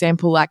 So for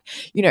example, like,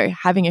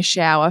 having a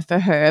shower for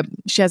her,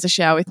 she has a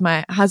shower with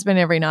my husband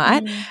every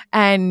night,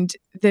 and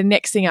the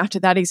next thing after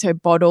that is her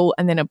bottle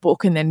and then a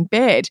book and then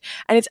bed.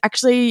 And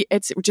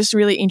it's just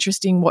really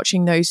interesting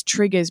watching those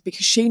triggers,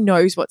 because she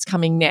knows what's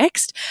coming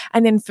next.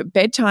 And then for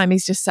bedtime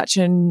is just such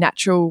a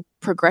natural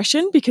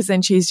progression, because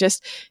then she's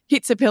just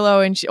hits a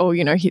pillow and she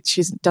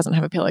doesn't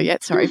have a pillow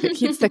yet, sorry, but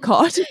hits the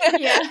cot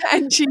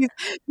and she's,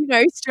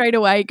 straight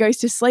away goes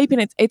to sleep.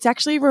 And it's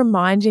actually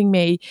reminding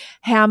me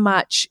how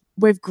much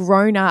we've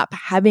grown up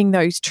having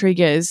those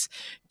triggers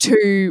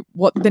to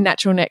what the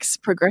natural next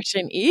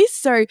progression is.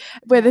 So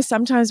whether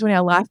sometimes when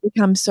our life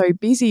becomes so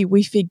busy,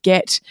 we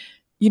forget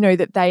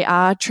that they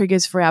are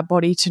triggers for our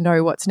body to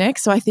know what's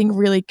next. So I think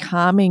really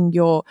calming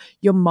your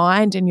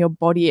mind and your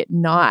body at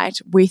night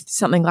with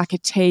something like a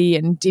tea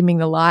and dimming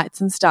the lights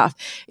and stuff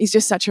is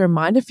just such a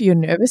reminder for your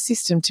nervous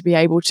system to be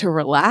able to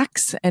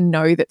relax and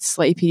know that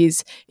sleep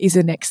is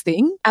the next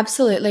thing.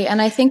 Absolutely.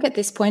 And I think at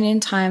this point in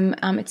time,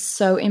 it's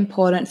so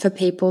important for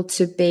people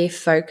to be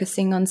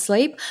focusing on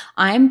sleep.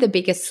 I'm the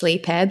biggest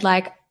sleephead.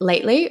 Like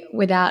lately,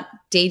 without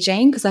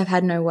DJing, because I've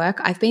had no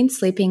work, I've been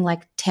sleeping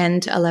like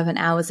 10 to 11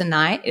 hours a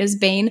night. It has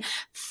been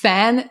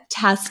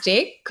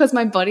fantastic because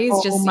my body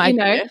is just,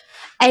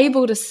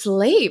 able to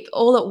sleep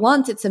all at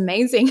once. It's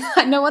amazing.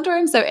 No wonder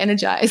I'm so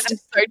energized. I'm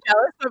so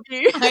jealous of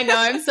you. I know.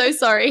 I'm so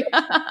sorry.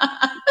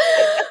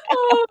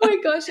 Oh my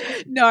gosh.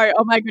 No,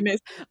 oh my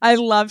goodness. I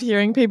love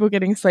hearing people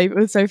getting sleep. It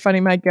was so funny.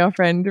 My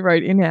girlfriend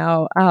wrote in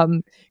our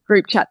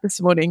group chat this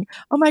morning,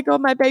 oh my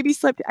God, my baby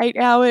slept 8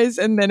 hours.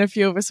 And then a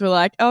few of us were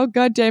like, oh,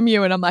 God damn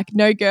you. And I'm like,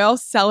 no, girl,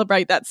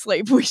 celebrate that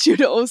sleep. We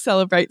should all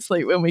celebrate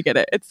sleep when we get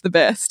it. It's the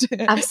best.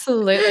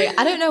 Absolutely.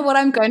 I don't know what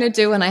I'm going to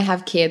do when I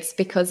have kids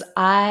because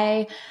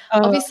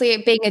obviously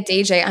being a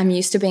DJ, I'm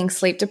used to being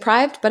sleep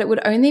deprived, but it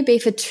would only be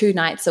for 2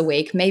 nights a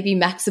week, maybe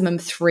maximum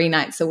 3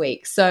 nights a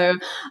week. So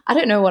I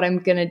don't know what I'm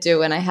going to do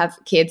when I have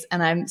kids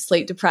and I'm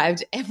sleep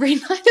deprived every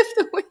night of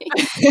the week.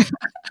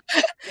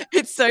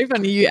 It's so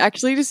funny. You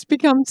actually just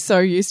become so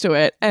used to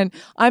it. And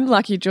I'm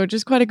lucky. George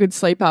is quite a good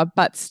sleeper,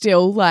 but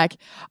still, like,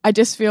 I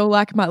just feel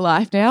like my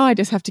life now, I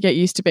just have to get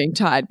used to being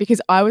tired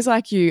because I was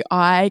like you.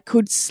 I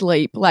could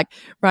sleep. Like,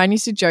 Ryan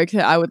used to joke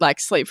that I would like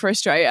sleep for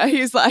Australia.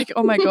 He was like,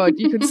 oh my God,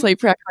 you could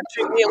sleep for our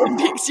country in the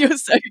Olympics. You're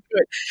so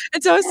good.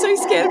 And so I was so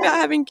scared about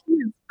having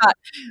kids. But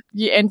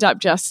you end up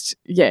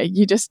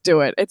you just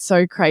do it. It's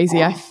so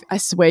crazy. I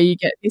swear you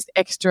get this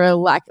extra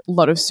like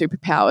lot of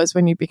superpowers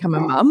when you become a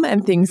mum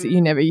and things that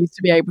you never used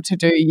to be able to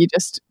do, you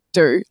just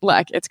do.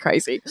 Like, it's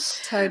crazy.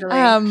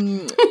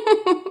 Totally.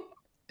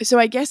 So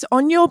I guess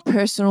on your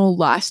personal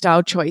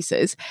lifestyle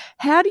choices,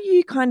 how do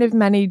you kind of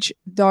manage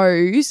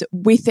those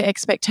with the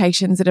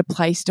expectations that are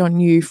placed on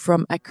you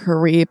from a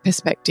career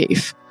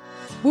perspective?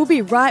 We'll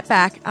be right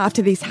back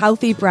after this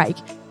healthy break.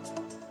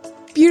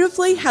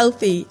 Beautifully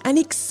Healthy, an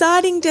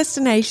exciting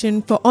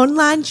destination for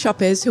online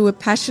shoppers who are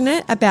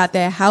passionate about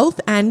their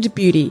health and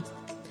beauty.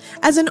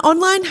 As an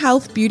online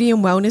health, beauty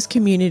and wellness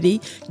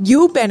community,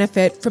 you'll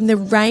benefit from the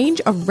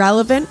range of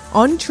relevant,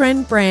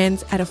 on-trend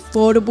brands at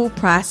affordable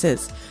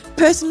prices,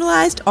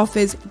 personalised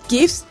offers,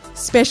 gifts,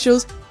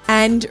 specials,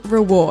 and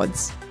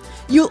rewards.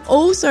 You'll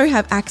also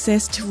have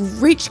access to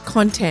rich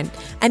content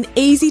and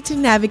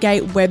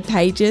easy-to-navigate web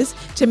pages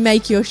to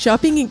make your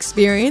shopping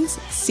experience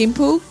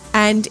simple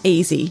and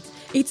easy.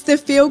 It's the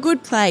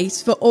feel-good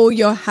place for all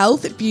your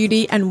health,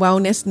 beauty and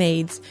wellness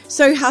needs.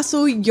 So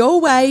hustle your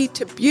way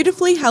to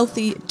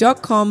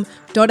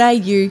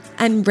beautifullyhealthy.com.au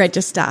and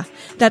register.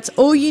 That's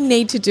all you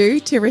need to do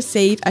to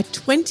receive a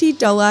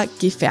 $20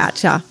 gift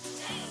voucher.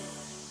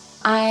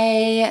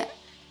 I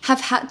have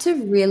had to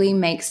really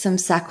make some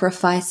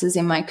sacrifices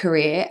in my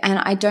career, and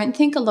I don't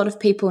think a lot of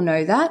people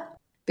know that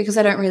because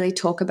I don't really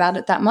talk about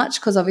it that much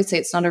because obviously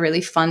it's not a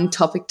really fun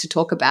topic to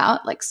talk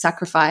about, like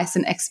sacrifice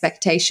and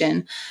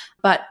expectation.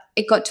 But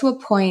it got to a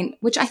point,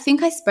 which I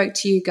think I spoke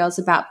to you girls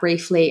about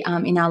briefly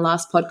in our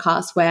last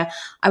podcast, where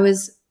I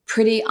was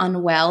pretty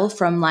unwell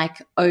from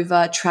like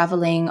over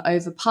traveling,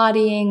 over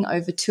partying,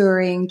 over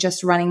touring,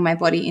 just running my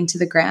body into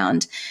the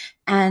ground.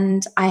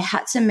 And I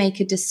had to make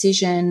a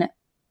decision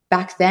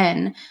back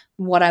then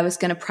what I was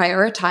going to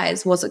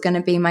prioritize. Was it going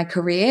to be my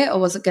career or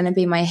was it going to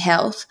be my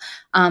health?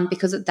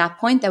 Because at that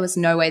point, there was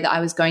no way that I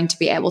was going to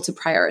be able to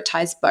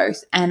prioritize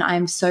both. And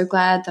I'm so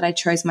glad that I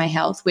chose my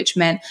health, which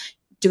meant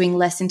doing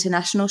less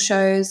international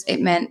shows. It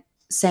meant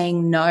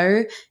saying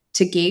no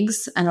to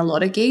gigs and a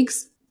lot of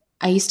gigs.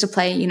 I used to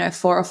play,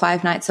 4 or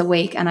 5 nights a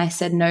week, and I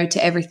said no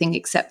to everything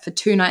except for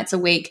 2 nights a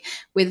week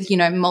with,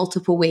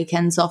 multiple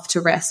weekends off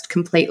to rest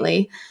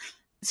completely.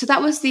 So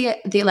that was the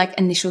like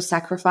initial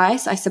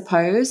sacrifice, I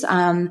suppose.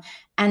 And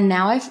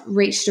now I've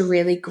reached a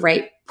really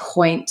great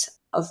point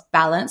of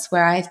balance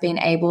where I've been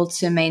able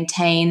to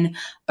maintain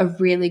a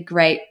really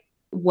great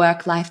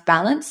work-life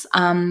balance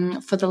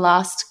for the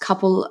last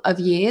couple of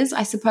years,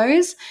 I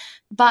suppose.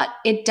 But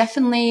it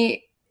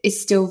definitely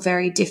is still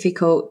very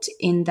difficult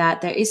in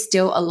that there is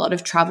still a lot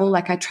of travel.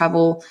 Like I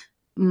travel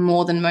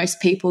more than most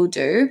people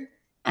do.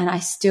 And I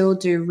still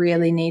do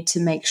really need to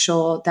make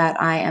sure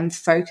that I am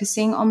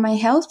focusing on my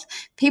health.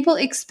 People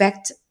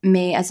expect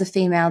me as a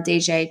female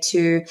DJ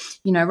to,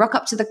 rock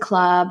up to the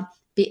club,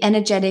 be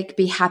energetic,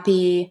 be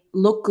happy,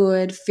 look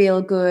good,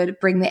 feel good,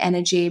 bring the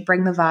energy,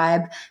 bring the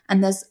vibe.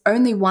 And there's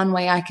only one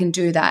way I can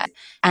do that.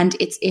 And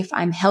it's if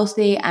I'm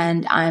healthy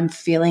and I'm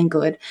feeling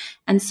good.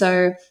 And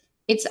so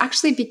it's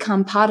actually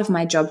become part of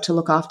my job to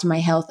look after my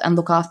health and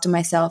look after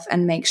myself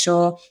and make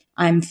sure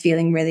I'm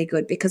feeling really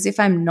good. Because if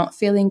I'm not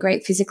feeling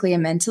great physically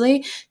and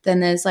mentally, then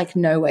there's like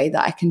no way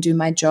that I can do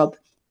my job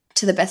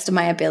to the best of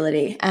my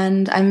ability.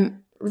 And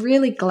I'm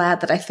really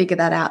glad that I figured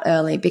that out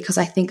early, because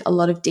I think a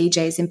lot of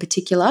DJs in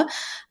particular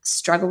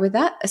struggle with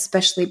that,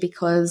 especially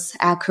because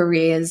our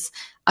careers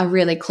are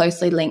really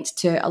closely linked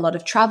to a lot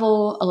of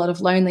travel, a lot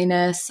of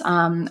loneliness,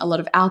 a lot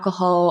of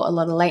alcohol, a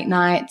lot of late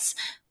nights,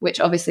 which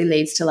obviously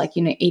leads to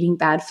eating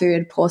bad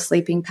food, poor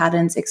sleeping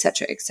patterns,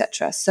 etc.,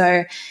 etc.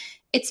 So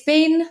it's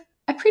been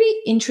a pretty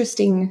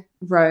interesting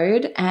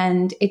road,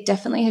 and it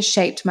definitely has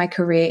shaped my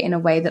career in a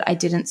way that I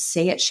didn't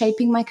see it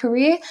shaping my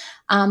career.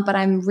 But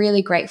I'm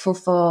really grateful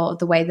for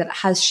the way that it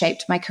has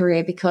shaped my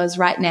career, because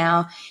right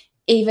now,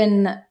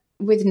 even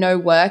with no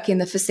work in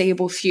the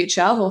foreseeable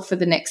future, or for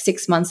the next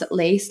 6 months at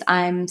least,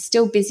 I'm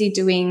still busy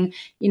doing,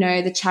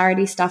 the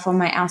charity stuff on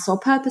my Our Soul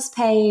Purpose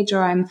page,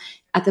 or I'm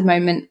at the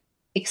moment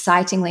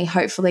excitingly,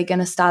 hopefully going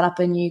to start up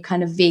a new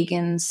kind of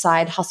vegan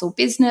side hustle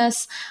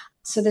business.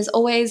 So there's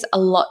always a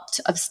lot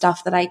of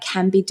stuff that I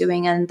can be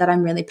doing and that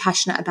I'm really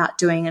passionate about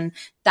doing, and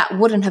that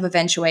wouldn't have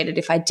eventuated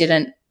if I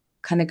didn't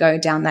kind of go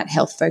down that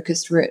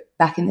health-focused route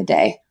back in the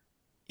day.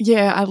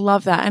 Yeah, I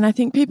love that. And I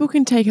think people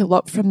can take a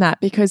lot from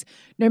that, because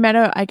no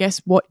matter, I guess,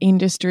 what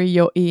industry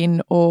you're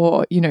in,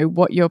 or,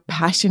 what your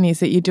passion is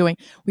that you're doing,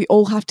 we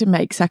all have to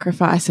make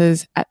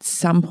sacrifices at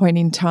some point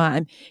in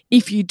time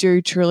if you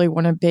do truly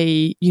want to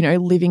be,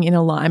 living in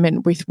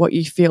alignment with what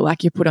you feel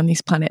like you're put on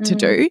this planet to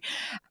do.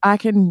 I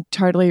can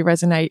totally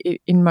resonate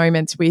in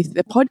moments with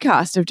the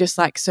podcast of just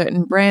like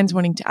certain brands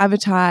wanting to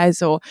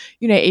advertise, or,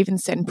 even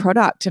send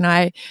product.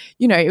 And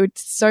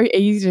it's so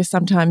easy to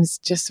sometimes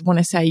just want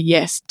to say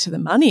yes to the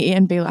money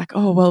and be like,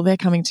 oh, well, they're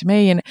coming to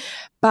me.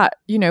 But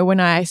when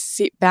I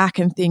sit back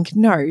and think,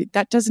 no,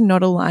 that does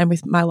not align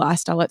with my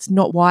lifestyle. It's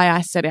not why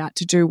I set out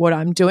to do what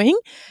I'm doing.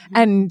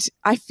 And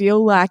I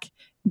feel like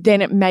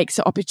then it makes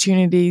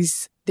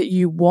opportunities that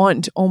you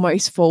want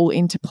almost fall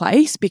into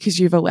place, because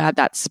you've allowed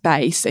that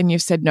space and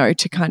you've said no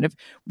to kind of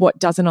what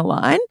doesn't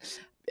align,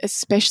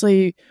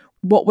 especially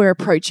what we're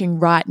approaching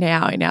right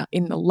now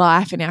in the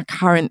life, in our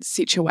current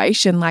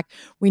situation. Like,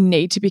 we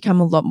need to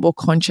become a lot more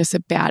conscious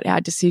about our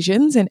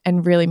decisions and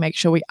really make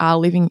sure we are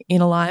living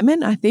in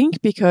alignment, I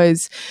think,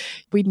 because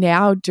we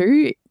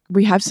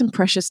have some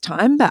precious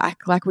time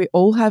back. Like, we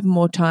all have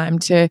more time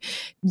to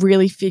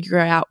really figure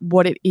out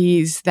what it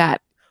is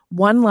that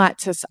one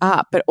lights us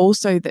up, but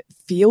also that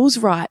feels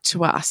right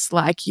to us.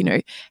 Like,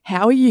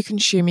 how are you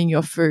consuming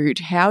your food?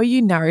 How are you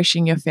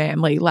nourishing your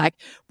family? Like,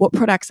 what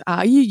products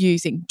are you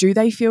using? Do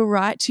they feel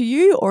right to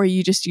you? Or are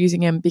you just using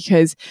them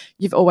because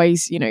you've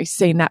always,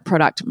 seen that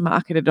product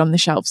marketed on the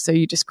shelf, so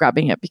you're just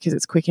grabbing it because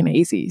it's quick and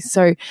easy?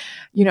 So,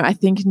 I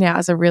think now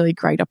is a really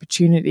great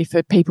opportunity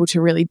for people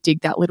to really dig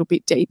that little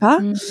bit deeper.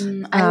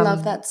 I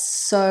love that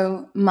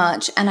so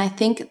much. And I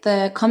think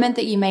the comment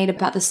that you made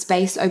about the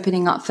space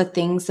opening up for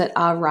things that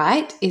are right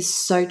is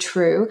so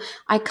true.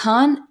 I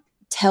can't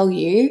tell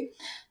you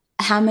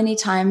how many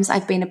times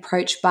I've been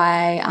approached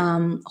by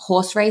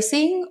horse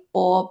racing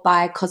or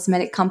by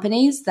cosmetic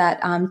companies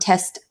that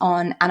test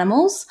on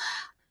animals.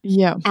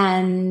 Yeah.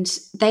 And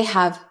they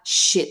have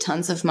shit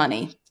tons of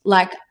money.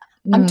 Like,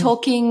 I'm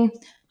talking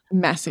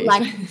massive,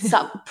 like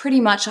pretty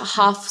much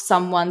half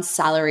someone's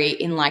salary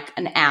in like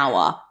an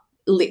hour.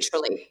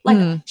 Literally,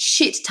 like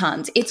shit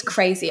tons. It's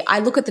crazy. I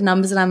look at the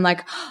numbers and I'm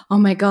like, oh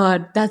my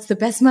God, that's the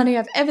best money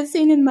I've ever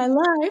seen in my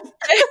life.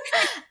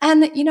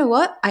 And you know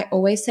what? I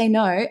always say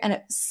no, and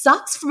it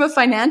sucks from a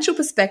financial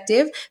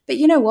perspective, but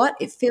you know what?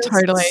 It feels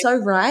so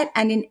right.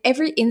 And in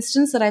every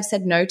instance that I've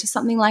said no to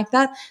something like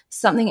that,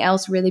 something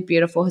else really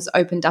beautiful has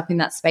opened up in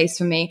that space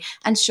for me.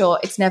 And sure,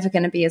 it's never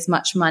going to be as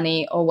much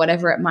money or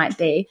whatever it might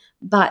be,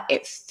 but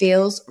it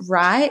feels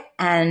right.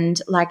 And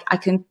like, I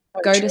can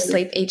go to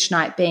sleep each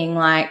night being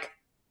like,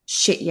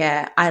 shit,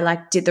 yeah, I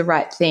like did the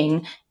right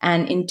thing.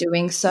 And in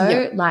doing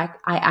so, like,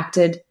 I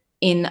acted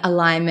in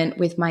alignment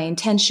with my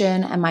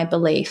intention and my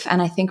belief.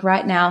 And I think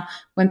right now,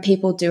 when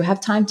people do have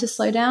time to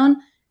slow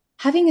down,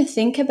 having a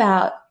think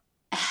about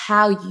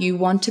how you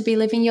want to be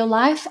living your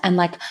life, and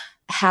like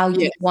how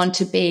you want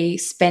to be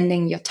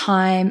spending your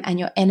time and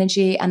your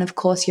energy, and of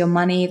course your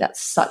money.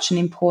 That's such an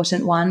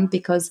important one,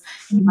 because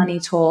money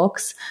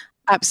talks.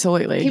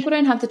 Absolutely. People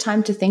don't have the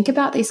time to think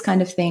about these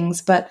kind of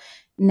things, but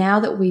now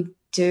that we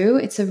do,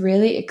 it's a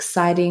really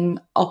exciting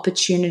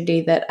opportunity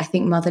that I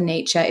think Mother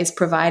Nature is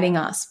providing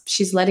us.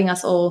 She's letting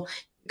us all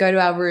go to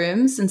our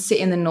rooms and sit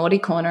in the naughty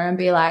corner and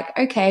be like,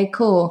 okay,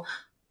 cool.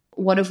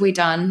 What have we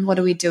done? What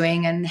are we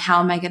doing? And how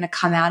am I going to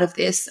come out of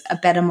this a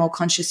better, more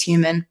conscious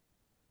human?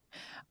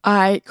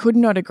 I could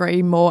not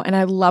agree more. And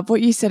I love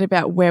what you said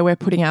about where we're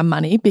putting our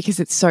money, because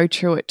it's so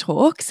true, it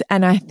talks.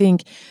 And I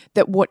think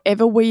that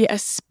whatever we are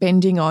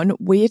spending on,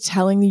 we are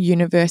telling the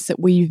universe that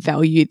we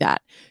value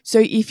that. So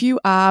if you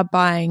are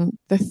buying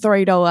the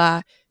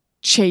 $3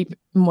 cheap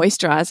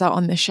moisturizer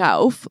on the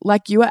shelf,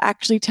 like, you are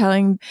actually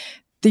telling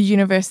the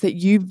universe that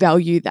you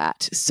value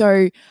that.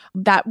 So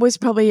that was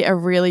probably a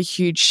really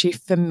huge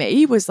shift for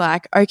me, was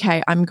like,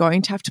 okay, I'm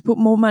going to have to put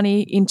more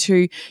money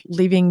into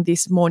living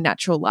this more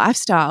natural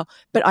lifestyle,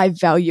 but I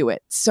value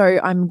it. So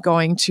I'm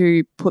going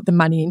to put the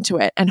money into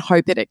it and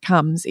hope that it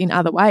comes in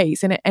other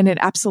ways. And it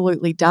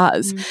absolutely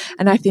does. Mm-hmm.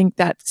 And I think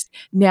that's,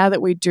 now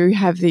that we do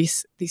have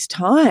this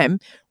time,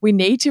 we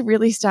need to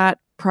really start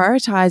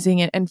prioritizing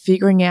it and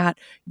figuring out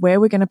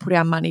where we're going to put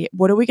our money,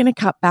 what are we going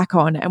to cut back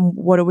on, and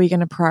what are we going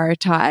to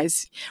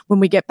prioritize when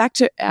we get back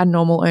to our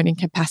normal earning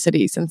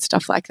capacities and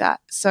stuff like that.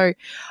 So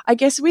I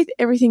guess with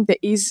everything that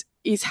is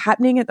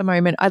happening at the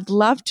moment, I'd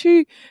love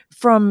to,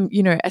 from,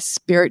 a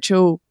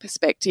spiritual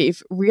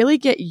perspective, really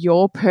get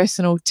your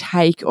personal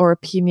take or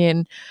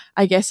opinion,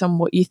 I guess, on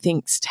what you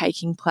think's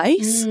taking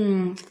place.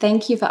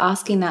 Thank you for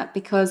asking that,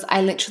 because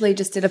I literally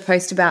just did a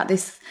post about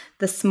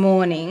this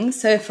morning.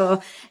 So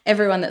for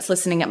everyone that's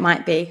listening, it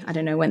might be, I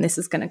don't know when this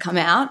is going to come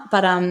out,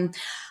 but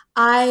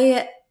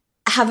I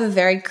have a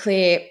very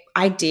clear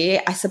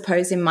idea, I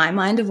suppose, in my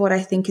mind of what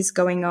I think is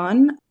going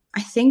on.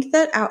 I think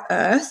that our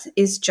Earth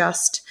is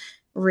just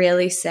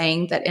really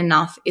saying that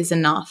enough is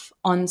enough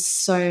on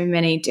so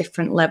many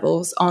different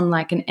levels, on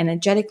like an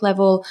energetic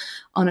level,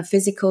 on a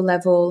physical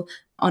level,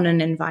 on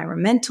an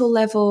environmental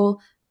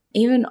level,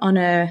 even on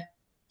a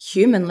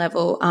human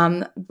level.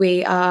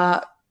 We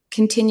are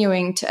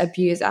continuing to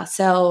abuse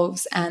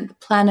ourselves and the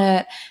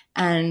planet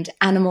and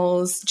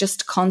animals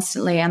just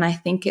constantly. And I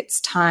think it's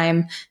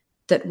time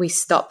that we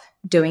stop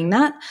doing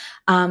that.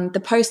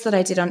 The post that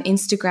I did on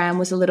Instagram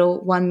was a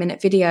little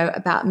 1-minute video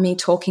about me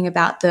talking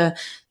about the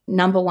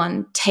number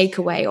one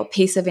takeaway or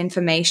piece of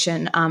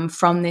information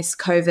from this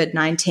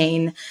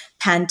COVID-19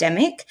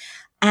 pandemic.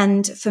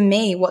 And for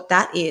me, what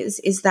that is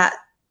that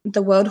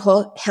the World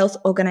Health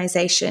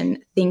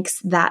Organization thinks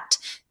that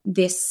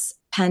this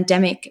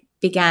pandemic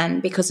began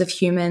because of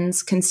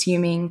humans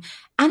consuming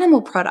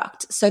animal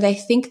product. So they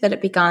think that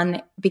it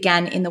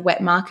began in the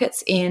wet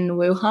markets in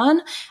Wuhan.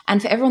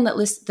 And for everyone that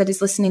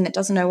is listening that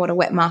doesn't know what a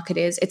wet market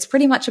is, it's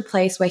pretty much a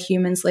place where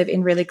humans live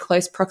in really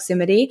close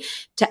proximity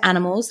to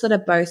animals that are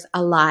both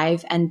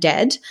alive and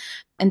dead.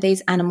 And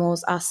these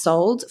animals are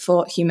sold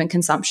for human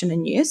consumption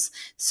and use.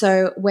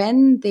 So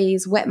when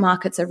these wet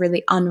markets are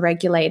really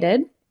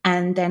unregulated,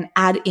 and then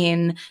add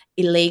in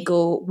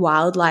illegal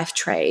wildlife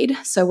trade.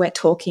 So we're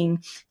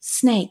talking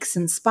snakes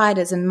and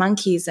spiders and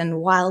monkeys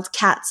and wild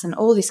cats and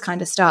all this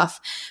kind of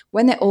stuff.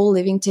 When they're all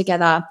living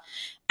together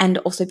and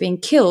also being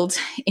killed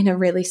in a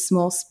really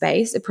small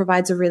space, it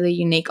provides a really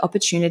unique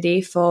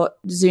opportunity for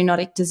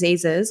zoonotic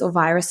diseases or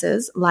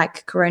viruses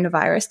like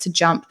coronavirus to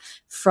jump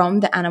from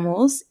the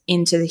animals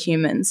into the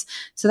humans.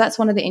 So that's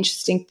one of the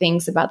interesting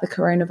things about the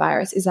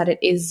coronavirus, is that it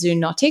is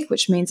zoonotic,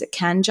 which means it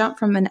can jump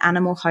from an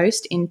animal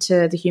host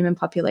into the human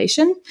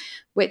population,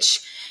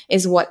 which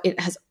is what it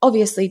has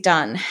obviously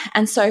done.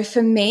 And so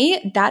for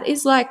me, that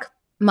is like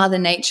Mother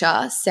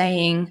Nature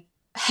saying,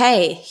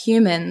 hey,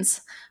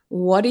 humans,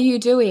 what are you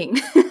doing?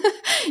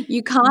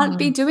 You can't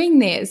be doing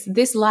this.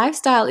 This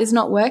lifestyle is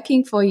not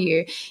working for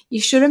you. You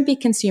shouldn't be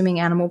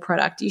consuming animal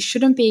product. You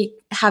shouldn't be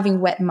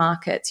having wet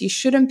markets. You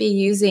shouldn't be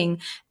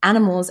using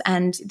animals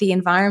and the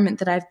environment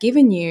that I've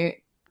given you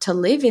to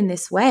live in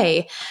this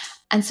way.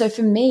 And so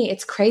for me,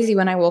 it's crazy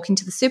when I walk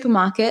into the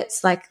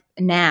supermarkets like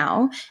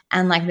now,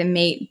 and like the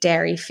meat,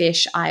 dairy,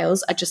 fish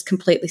aisles are just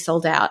completely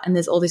sold out, and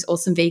there's all this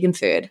awesome vegan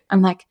food.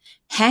 I'm like,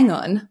 hang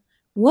on,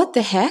 what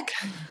the heck?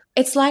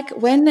 It's like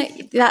when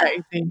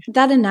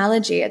that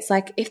analogy, it's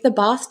like if the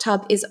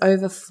bathtub is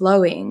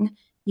overflowing,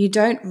 you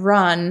don't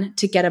run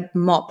to get a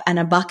mop and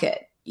a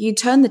bucket. You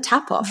turn the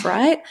tap off,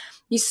 right?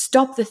 You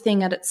stop the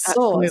thing at its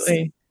source.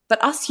 Absolutely.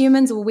 But us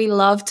humans, we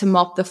love to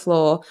mop the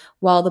floor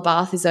while the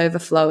bath is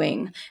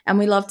overflowing. And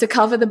we love to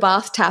cover the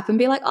bath tap and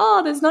be like,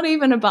 oh, there's not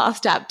even a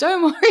bath tap.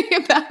 Don't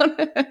worry about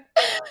it.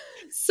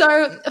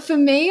 So for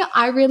me,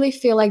 I really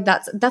feel like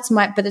that's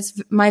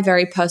my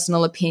very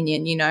personal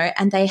opinion,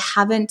 and they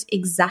haven't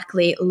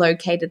exactly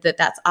located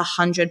that's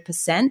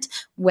 100%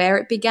 where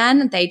it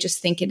began. They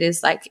just think it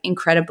is like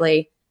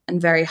incredibly and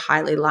very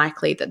highly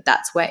likely that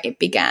that's where it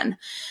began.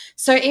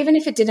 So even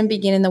if it didn't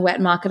begin in the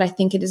wet market, I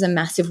think it is a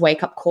massive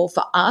wake-up call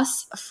for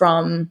us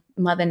from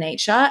Mother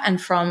Nature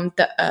and from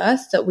the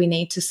earth that we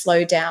need to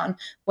slow down,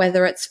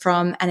 whether it's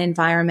from an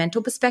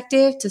environmental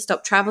perspective, to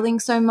stop traveling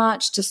so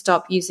much, to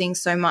stop using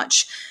so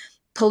much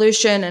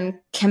pollution and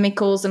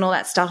chemicals and all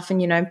that stuff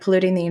and,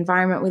 polluting the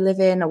environment we live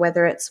in, or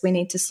whether it's we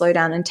need to slow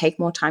down and take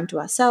more time to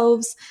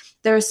ourselves.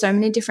 There are so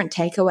many different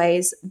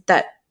takeaways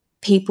that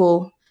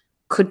people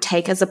could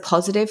take as a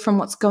positive from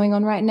what's going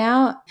on right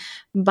now.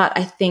 But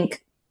I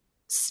think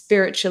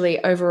spiritually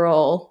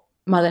overall,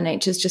 Mother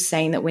Nature's just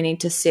saying that we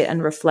need to sit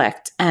and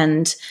reflect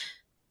and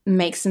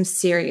make some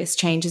serious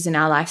changes in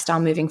our lifestyle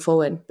moving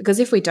forward. Because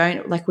if we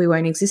don't, we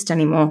won't exist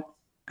anymore,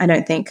 I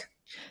don't think.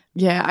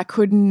 Yeah, I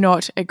could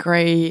not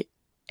agree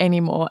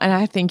anymore. And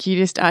I think you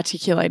just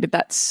articulated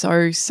that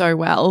so, so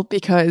well,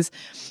 because,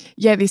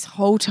 this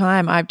whole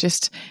time I've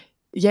just,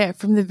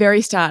 from the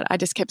very start, I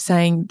just kept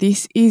saying,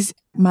 this is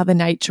Mother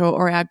Nature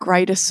or our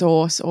greater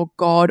source or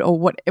God or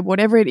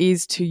whatever it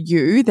is to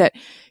you, that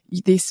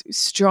this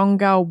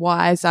stronger,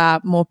 wiser,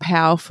 more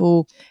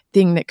powerful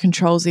thing that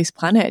controls this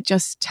planet,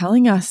 just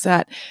telling us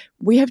that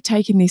we have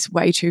taken this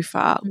way too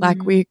far.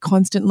 Like, we're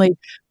constantly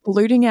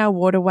polluting our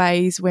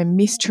waterways, we're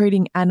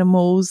mistreating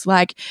animals,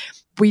 like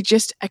we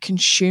just are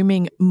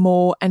consuming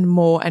more and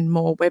more and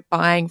more. We're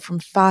buying from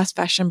fast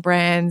fashion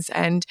brands,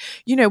 and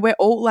we're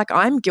all like,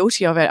 I'm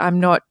guilty of it. I'm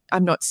not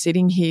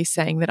sitting here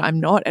saying that I'm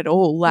not at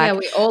all. Like, yeah,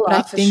 we all but are,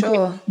 I for think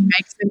sure. we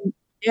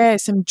make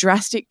some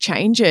drastic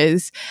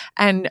changes,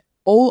 and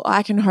all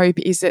I can hope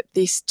is that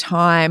this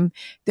time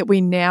that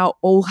we now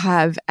all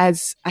have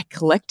as a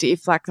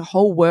collective, like the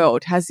whole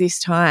world has this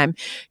time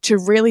to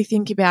really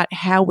think about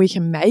how we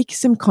can make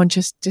some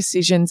conscious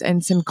decisions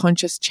and some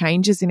conscious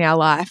changes in our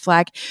life.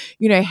 Like,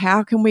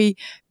 how can we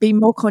be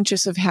more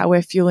conscious of how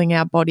we're fueling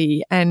our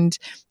body? And,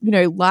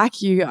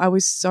 like you, I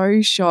was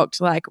so shocked,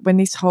 like when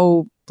this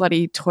whole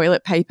bloody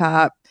toilet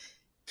paper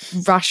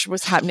rush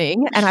was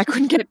happening and I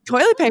couldn't get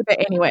toilet paper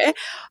anywhere.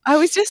 I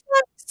was just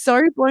like so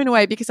blown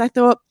away, because I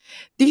thought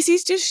this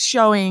is just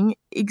showing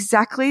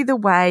exactly the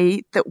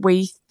way that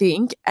we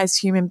think as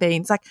human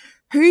beings. Like,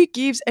 who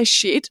gives a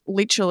shit,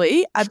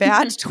 literally,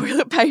 about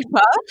toilet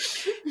paper?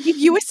 If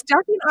you were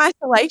stuck in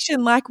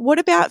isolation, like, what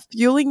about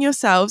fueling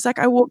yourselves? Like,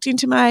 I walked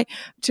into my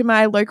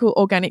local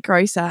organic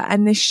grocer,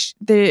 and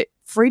the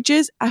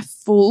fridges are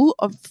full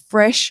of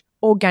fresh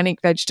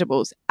organic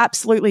vegetables,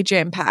 absolutely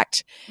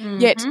jam-packed.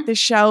 Yet the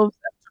shelves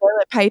of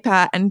toilet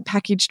paper and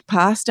packaged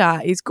pasta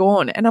is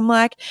gone. And I'm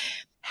like,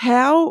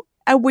 how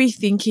are we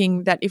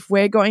thinking that if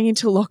we're going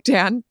into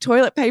lockdown,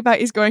 toilet paper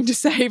is going to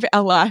save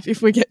our life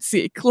if we get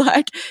sick?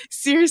 Like,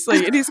 seriously,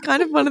 it is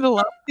kind of one of the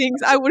last things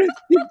I would have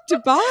think to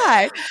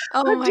buy.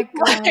 Oh my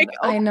God, like,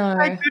 I know.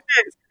 My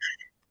goodness.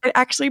 It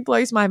actually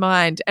blows my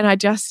mind. And I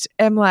just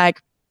am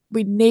like,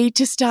 we need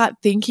to start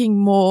thinking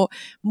more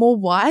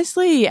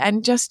wisely,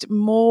 and just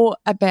more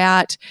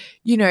about,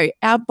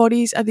 our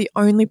bodies are the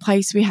only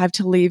place we have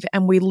to live,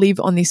 and we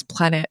live on this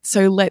planet.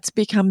 So let's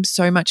become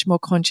so much more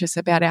conscious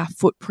about our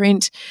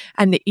footprint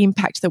and the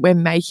impact that we're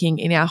making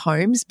in our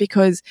homes,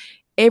 because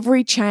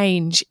every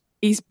change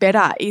is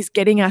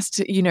getting us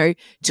to,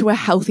 to a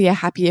healthier,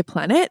 happier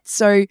planet.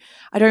 So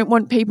I don't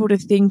want people to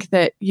think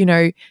that,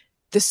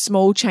 the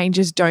small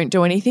changes don't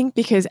do anything,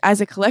 because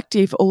as a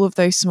collective, all of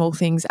those small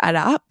things add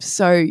up.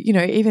 So,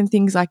 even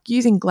things like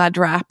using Glad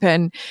wrap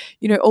and,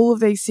 all of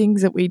these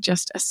things that we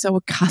just are so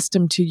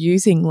accustomed to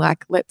using,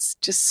 like, let's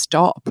just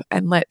stop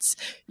and let's,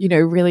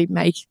 really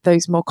make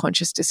those more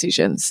conscious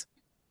decisions.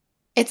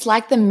 It's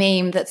like the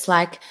meme that's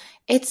like,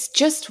 it's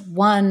just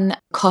one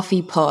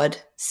coffee pod,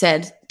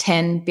 said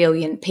 10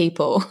 billion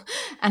people.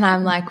 And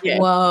I'm like,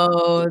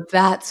 whoa,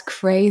 that's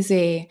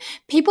crazy.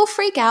 People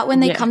freak out when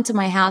they come to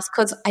my house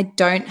because I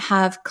don't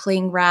have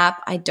cling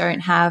wrap. I don't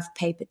have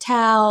paper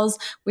towels.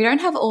 We don't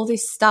have all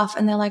this stuff.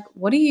 And they're like,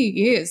 what do you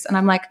use? And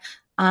I'm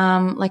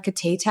like a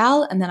tea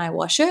towel, and then I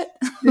wash it.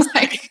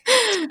 Like,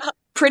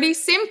 pretty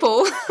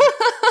simple.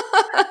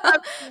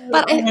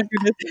 But oh my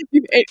goodness.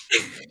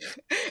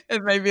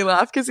 It made me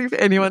laugh, because if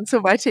anyone saw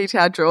my tea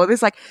towel drawer,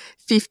 there's like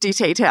 50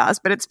 tea towels,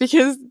 but it's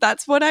because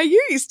that's what I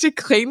use to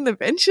clean the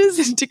benches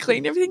and to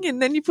clean everything,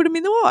 and then you put them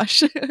in the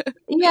wash.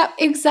 Yeah,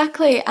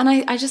 exactly. And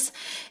I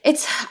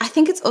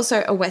think it's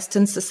also a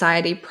Western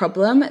society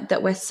problem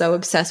that we're so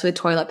obsessed with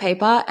toilet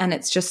paper, and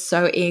it's just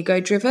so ego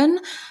driven.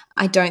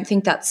 I don't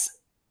think that's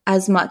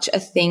as much a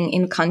thing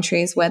in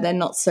countries where they're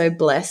not so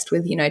blessed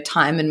with,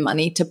 time and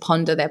money to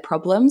ponder their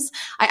problems.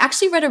 I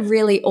actually read a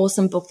really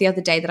awesome book the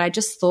other day that I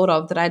just thought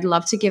of that I'd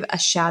love to give a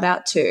shout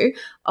out to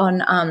on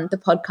the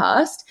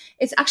podcast.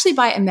 It's actually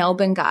by a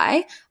Melbourne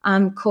guy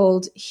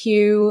called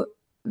Hugh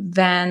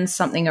Van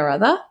something or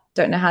other.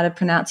 Don't know how to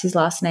pronounce his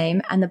last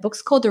name. And the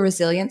book's called The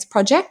Resilience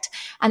Project,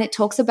 and it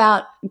talks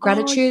about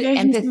gratitude,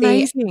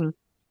 empathy,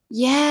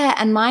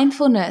 and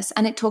mindfulness.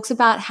 And it talks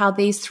about how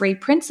these three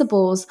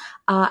principles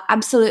are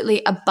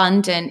absolutely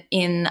abundant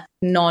in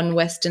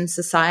non-Western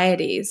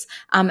societies.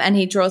 And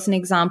he draws an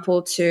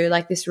example to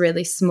like this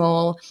really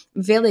small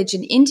village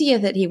in India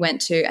that he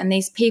went to. And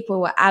these people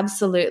were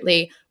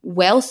absolutely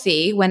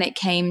wealthy when it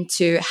came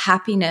to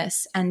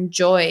happiness and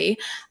joy,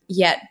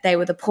 yet they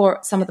were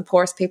some of the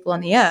poorest people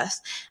on the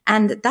earth.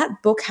 And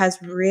that book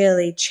has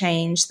really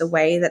changed the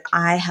way that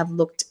I have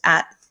looked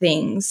at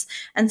things.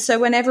 And so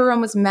when everyone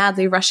was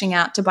madly rushing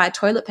out to buy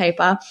toilet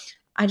paper,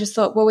 I just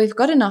thought, well, we've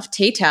got enough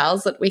tea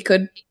towels that we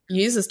could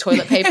use as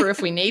toilet paper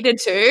if we needed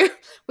to.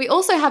 We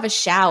also have a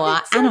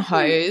shower and a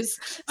hose.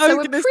 So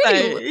we're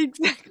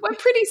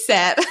pretty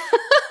set.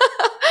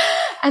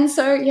 And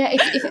so,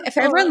 if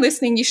everyone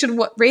listening, you should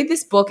read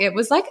this book. It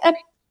was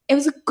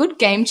a good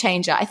game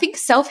changer. I think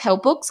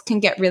self-help books can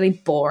get really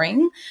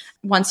boring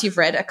once you've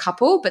read a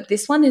couple, but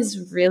this one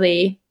is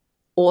really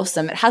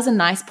awesome. It has a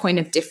nice point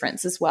of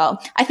difference as well.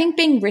 I think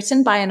being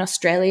written by an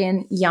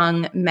Australian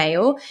young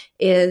male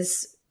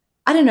is,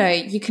 I don't know,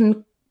 you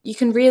can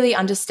really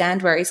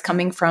understand where he's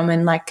coming from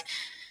and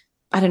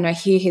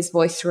hear his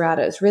voice throughout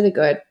it. It's really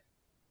good.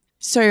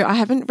 So I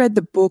haven't read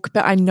the book,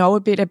 but I know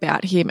a bit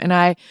about him, and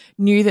I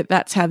knew that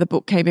that's how the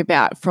book came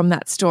about from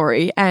that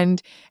story.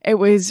 And it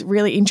was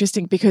really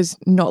interesting because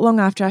not long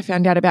after I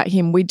found out about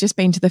him, we'd just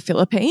been to the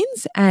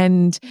Philippines,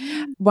 and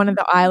one of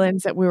the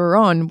islands that we were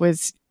on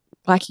was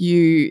like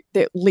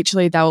that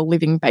literally they were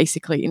living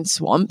basically in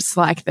swamps,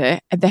 like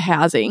the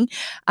housing.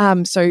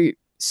 So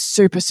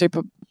super,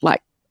 super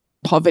like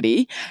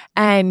poverty.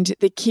 And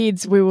the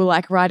kids, we were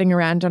like riding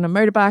around on a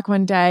motorbike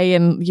one day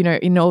and, you know,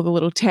 in all the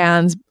little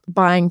towns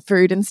buying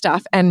food and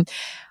stuff. And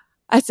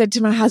I said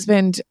to my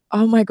husband,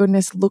 oh my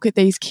goodness, look at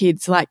these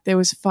kids. Like there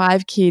was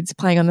 5 kids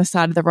playing on the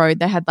side of the road.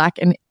 They had like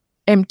an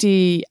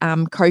empty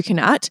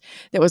coconut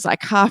that was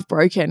like half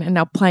broken and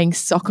they're playing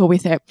soccer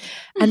with it.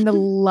 And the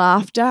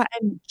laughter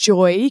and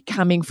joy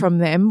coming from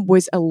them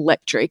was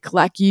electric.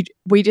 Like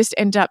we just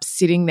end up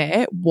sitting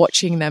there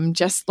watching them,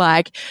 just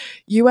like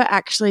you were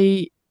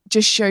actually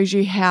just shows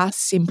you how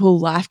simple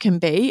life can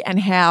be and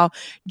how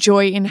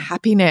joy and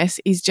happiness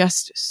is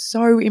just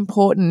so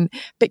important,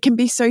 but can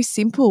be so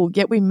simple,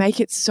 yet we make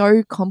it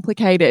so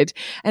complicated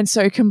and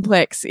so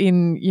complex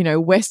in, you know,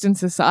 Western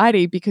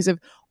society because of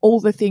all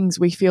the things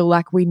we feel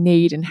like we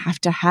need and have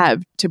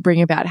to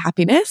bring about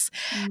happiness.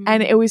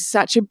 And it was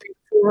such a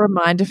beautiful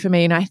reminder for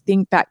me. And I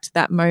think back to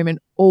that moment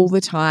all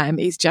the time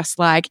is just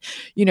like,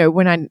 you know,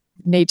 when I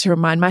need to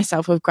remind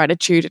myself of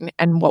gratitude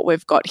and what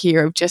we've got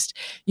here of just,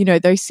 you know,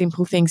 those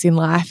simple things in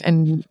life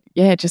and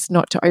just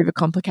not to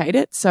overcomplicate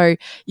it. So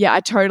I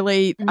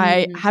totally,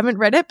 I haven't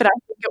read it, but I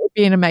think it would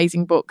be an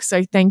amazing book.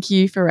 So thank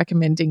you for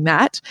recommending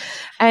that.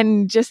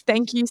 And just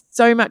thank you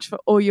so much for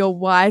all your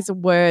wise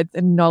words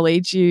and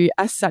knowledge. You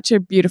are such a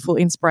beautiful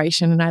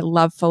inspiration and I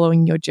love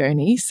following your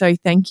journey. So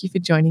thank you for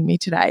joining me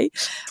today.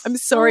 I'm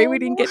sorry we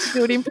didn't get to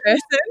do it in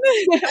person.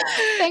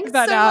 Thanks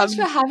so much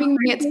for having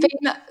me. It's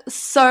been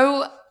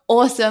so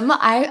awesome.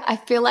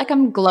 I feel like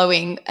I'm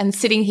glowing and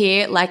sitting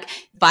here like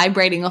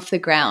vibrating off the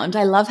ground.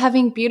 I love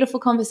having beautiful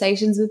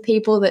conversations with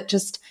people that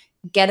just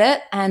get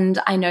it.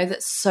 And I know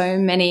that so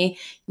many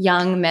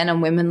young men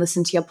and women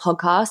listen to your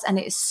podcast, and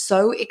it is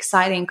so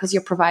exciting because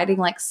you're providing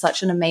like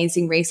such an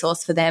amazing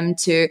resource for them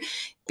to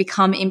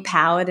become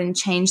empowered and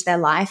change their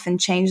life and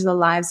change the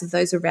lives of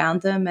those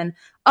around them. And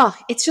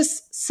it's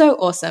just so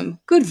awesome.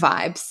 Good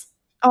vibes.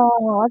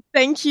 Oh,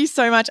 thank you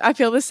so much. I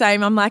feel the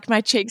same. I'm like,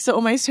 my cheeks are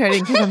almost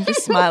hurting because I'm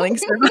just smiling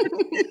so much.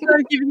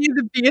 I'm giving you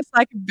the biggest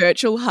like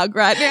virtual hug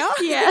right now.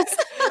 Yes.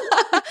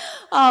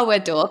 Oh,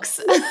 we're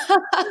dorks.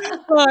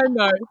 I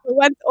know. But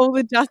once all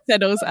the dust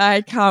settles,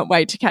 I can't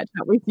wait to catch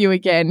up with you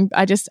again.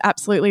 I just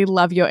absolutely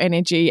love your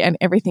energy and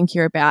everything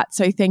you're about.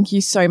 So thank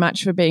you so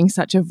much for being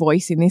such a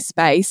voice in this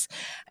space.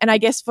 And I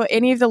guess for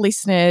any of the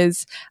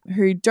listeners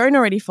who don't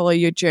already follow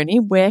your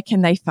journey, where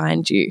can they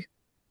find you?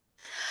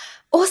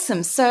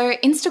 Awesome. So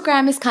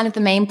Instagram is kind of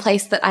the main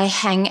place that I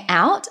hang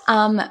out.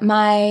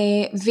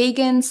 My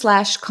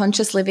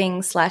vegan/conscious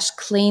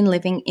living/clean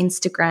living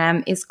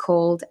Instagram is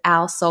called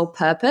Our Soul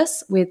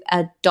Purpose with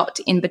a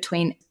dot in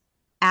between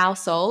Our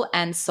Soul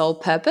and Soul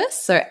Purpose.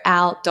 So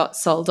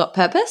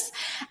our.soul.purpose.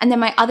 And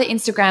then my other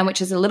Instagram,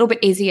 which is a little bit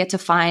easier to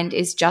find,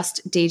 is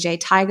just DJ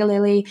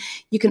Tigerlily.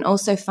 You can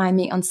also find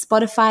me on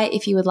Spotify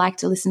if you would like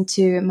to listen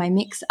to my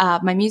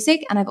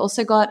music. And I've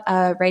also got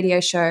a radio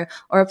show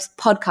or a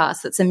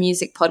podcast that's a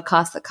music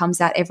podcast that comes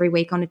out every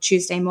week on a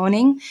Tuesday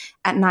morning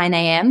at 9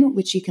 a.m.,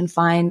 which you can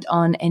find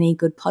on any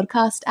good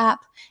podcast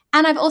app.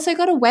 And I've also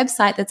got a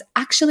website that's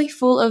actually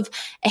full of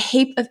a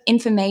heap of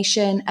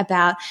information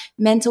about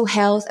mental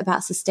health, about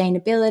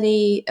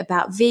sustainability,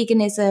 about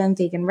veganism,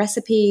 vegan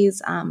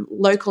recipes,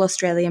 local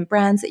Australian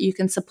brands that you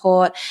can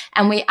support.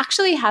 And we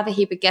actually have a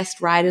heap of guest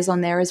writers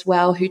on there as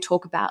well who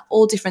talk about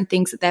all different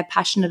things that they're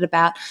passionate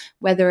about,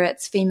 whether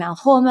it's female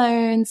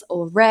hormones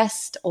or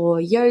rest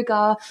or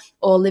yoga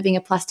or living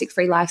a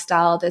plastic-free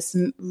lifestyle. There's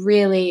some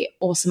really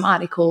awesome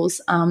articles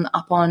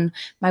up on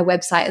my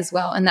website as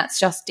well. And that's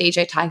just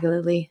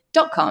djtigerlily.com.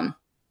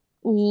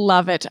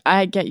 Love it.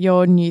 I get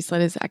your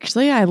newsletters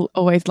actually. I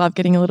always love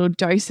getting a little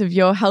dose of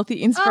your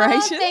healthy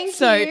inspiration. Thank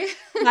so you.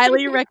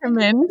 highly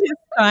recommend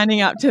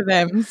signing up to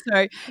them.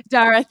 So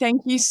Dara,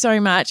 thank you so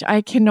much.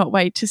 I cannot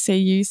wait to see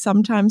you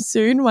sometime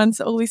soon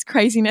once all this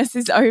craziness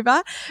is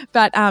over.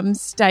 But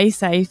stay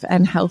safe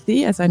and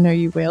healthy, as I know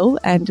you will,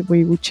 and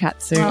we will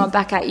chat soon. Oh,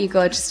 back at you,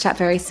 gorgeous. Chat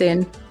very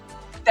soon.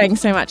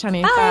 Thanks so much,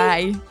 honey.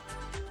 Bye.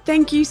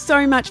 Thank you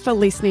so much for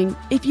listening.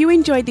 If you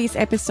enjoyed this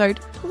episode,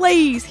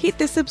 please hit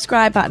the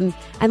subscribe button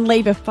and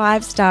leave a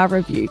 5-star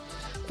review.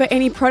 For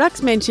any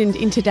products mentioned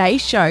in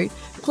today's show,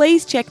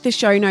 please check the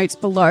show notes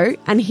below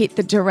and hit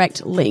the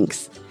direct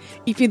links.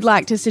 If you'd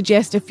like to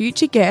suggest a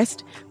future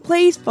guest,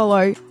 please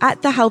follow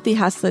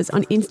 @TheHealthyHustlers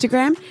on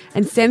Instagram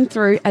and send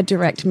through a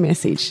direct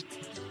message.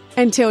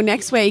 Until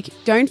next week,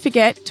 don't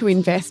forget to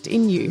invest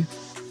in you.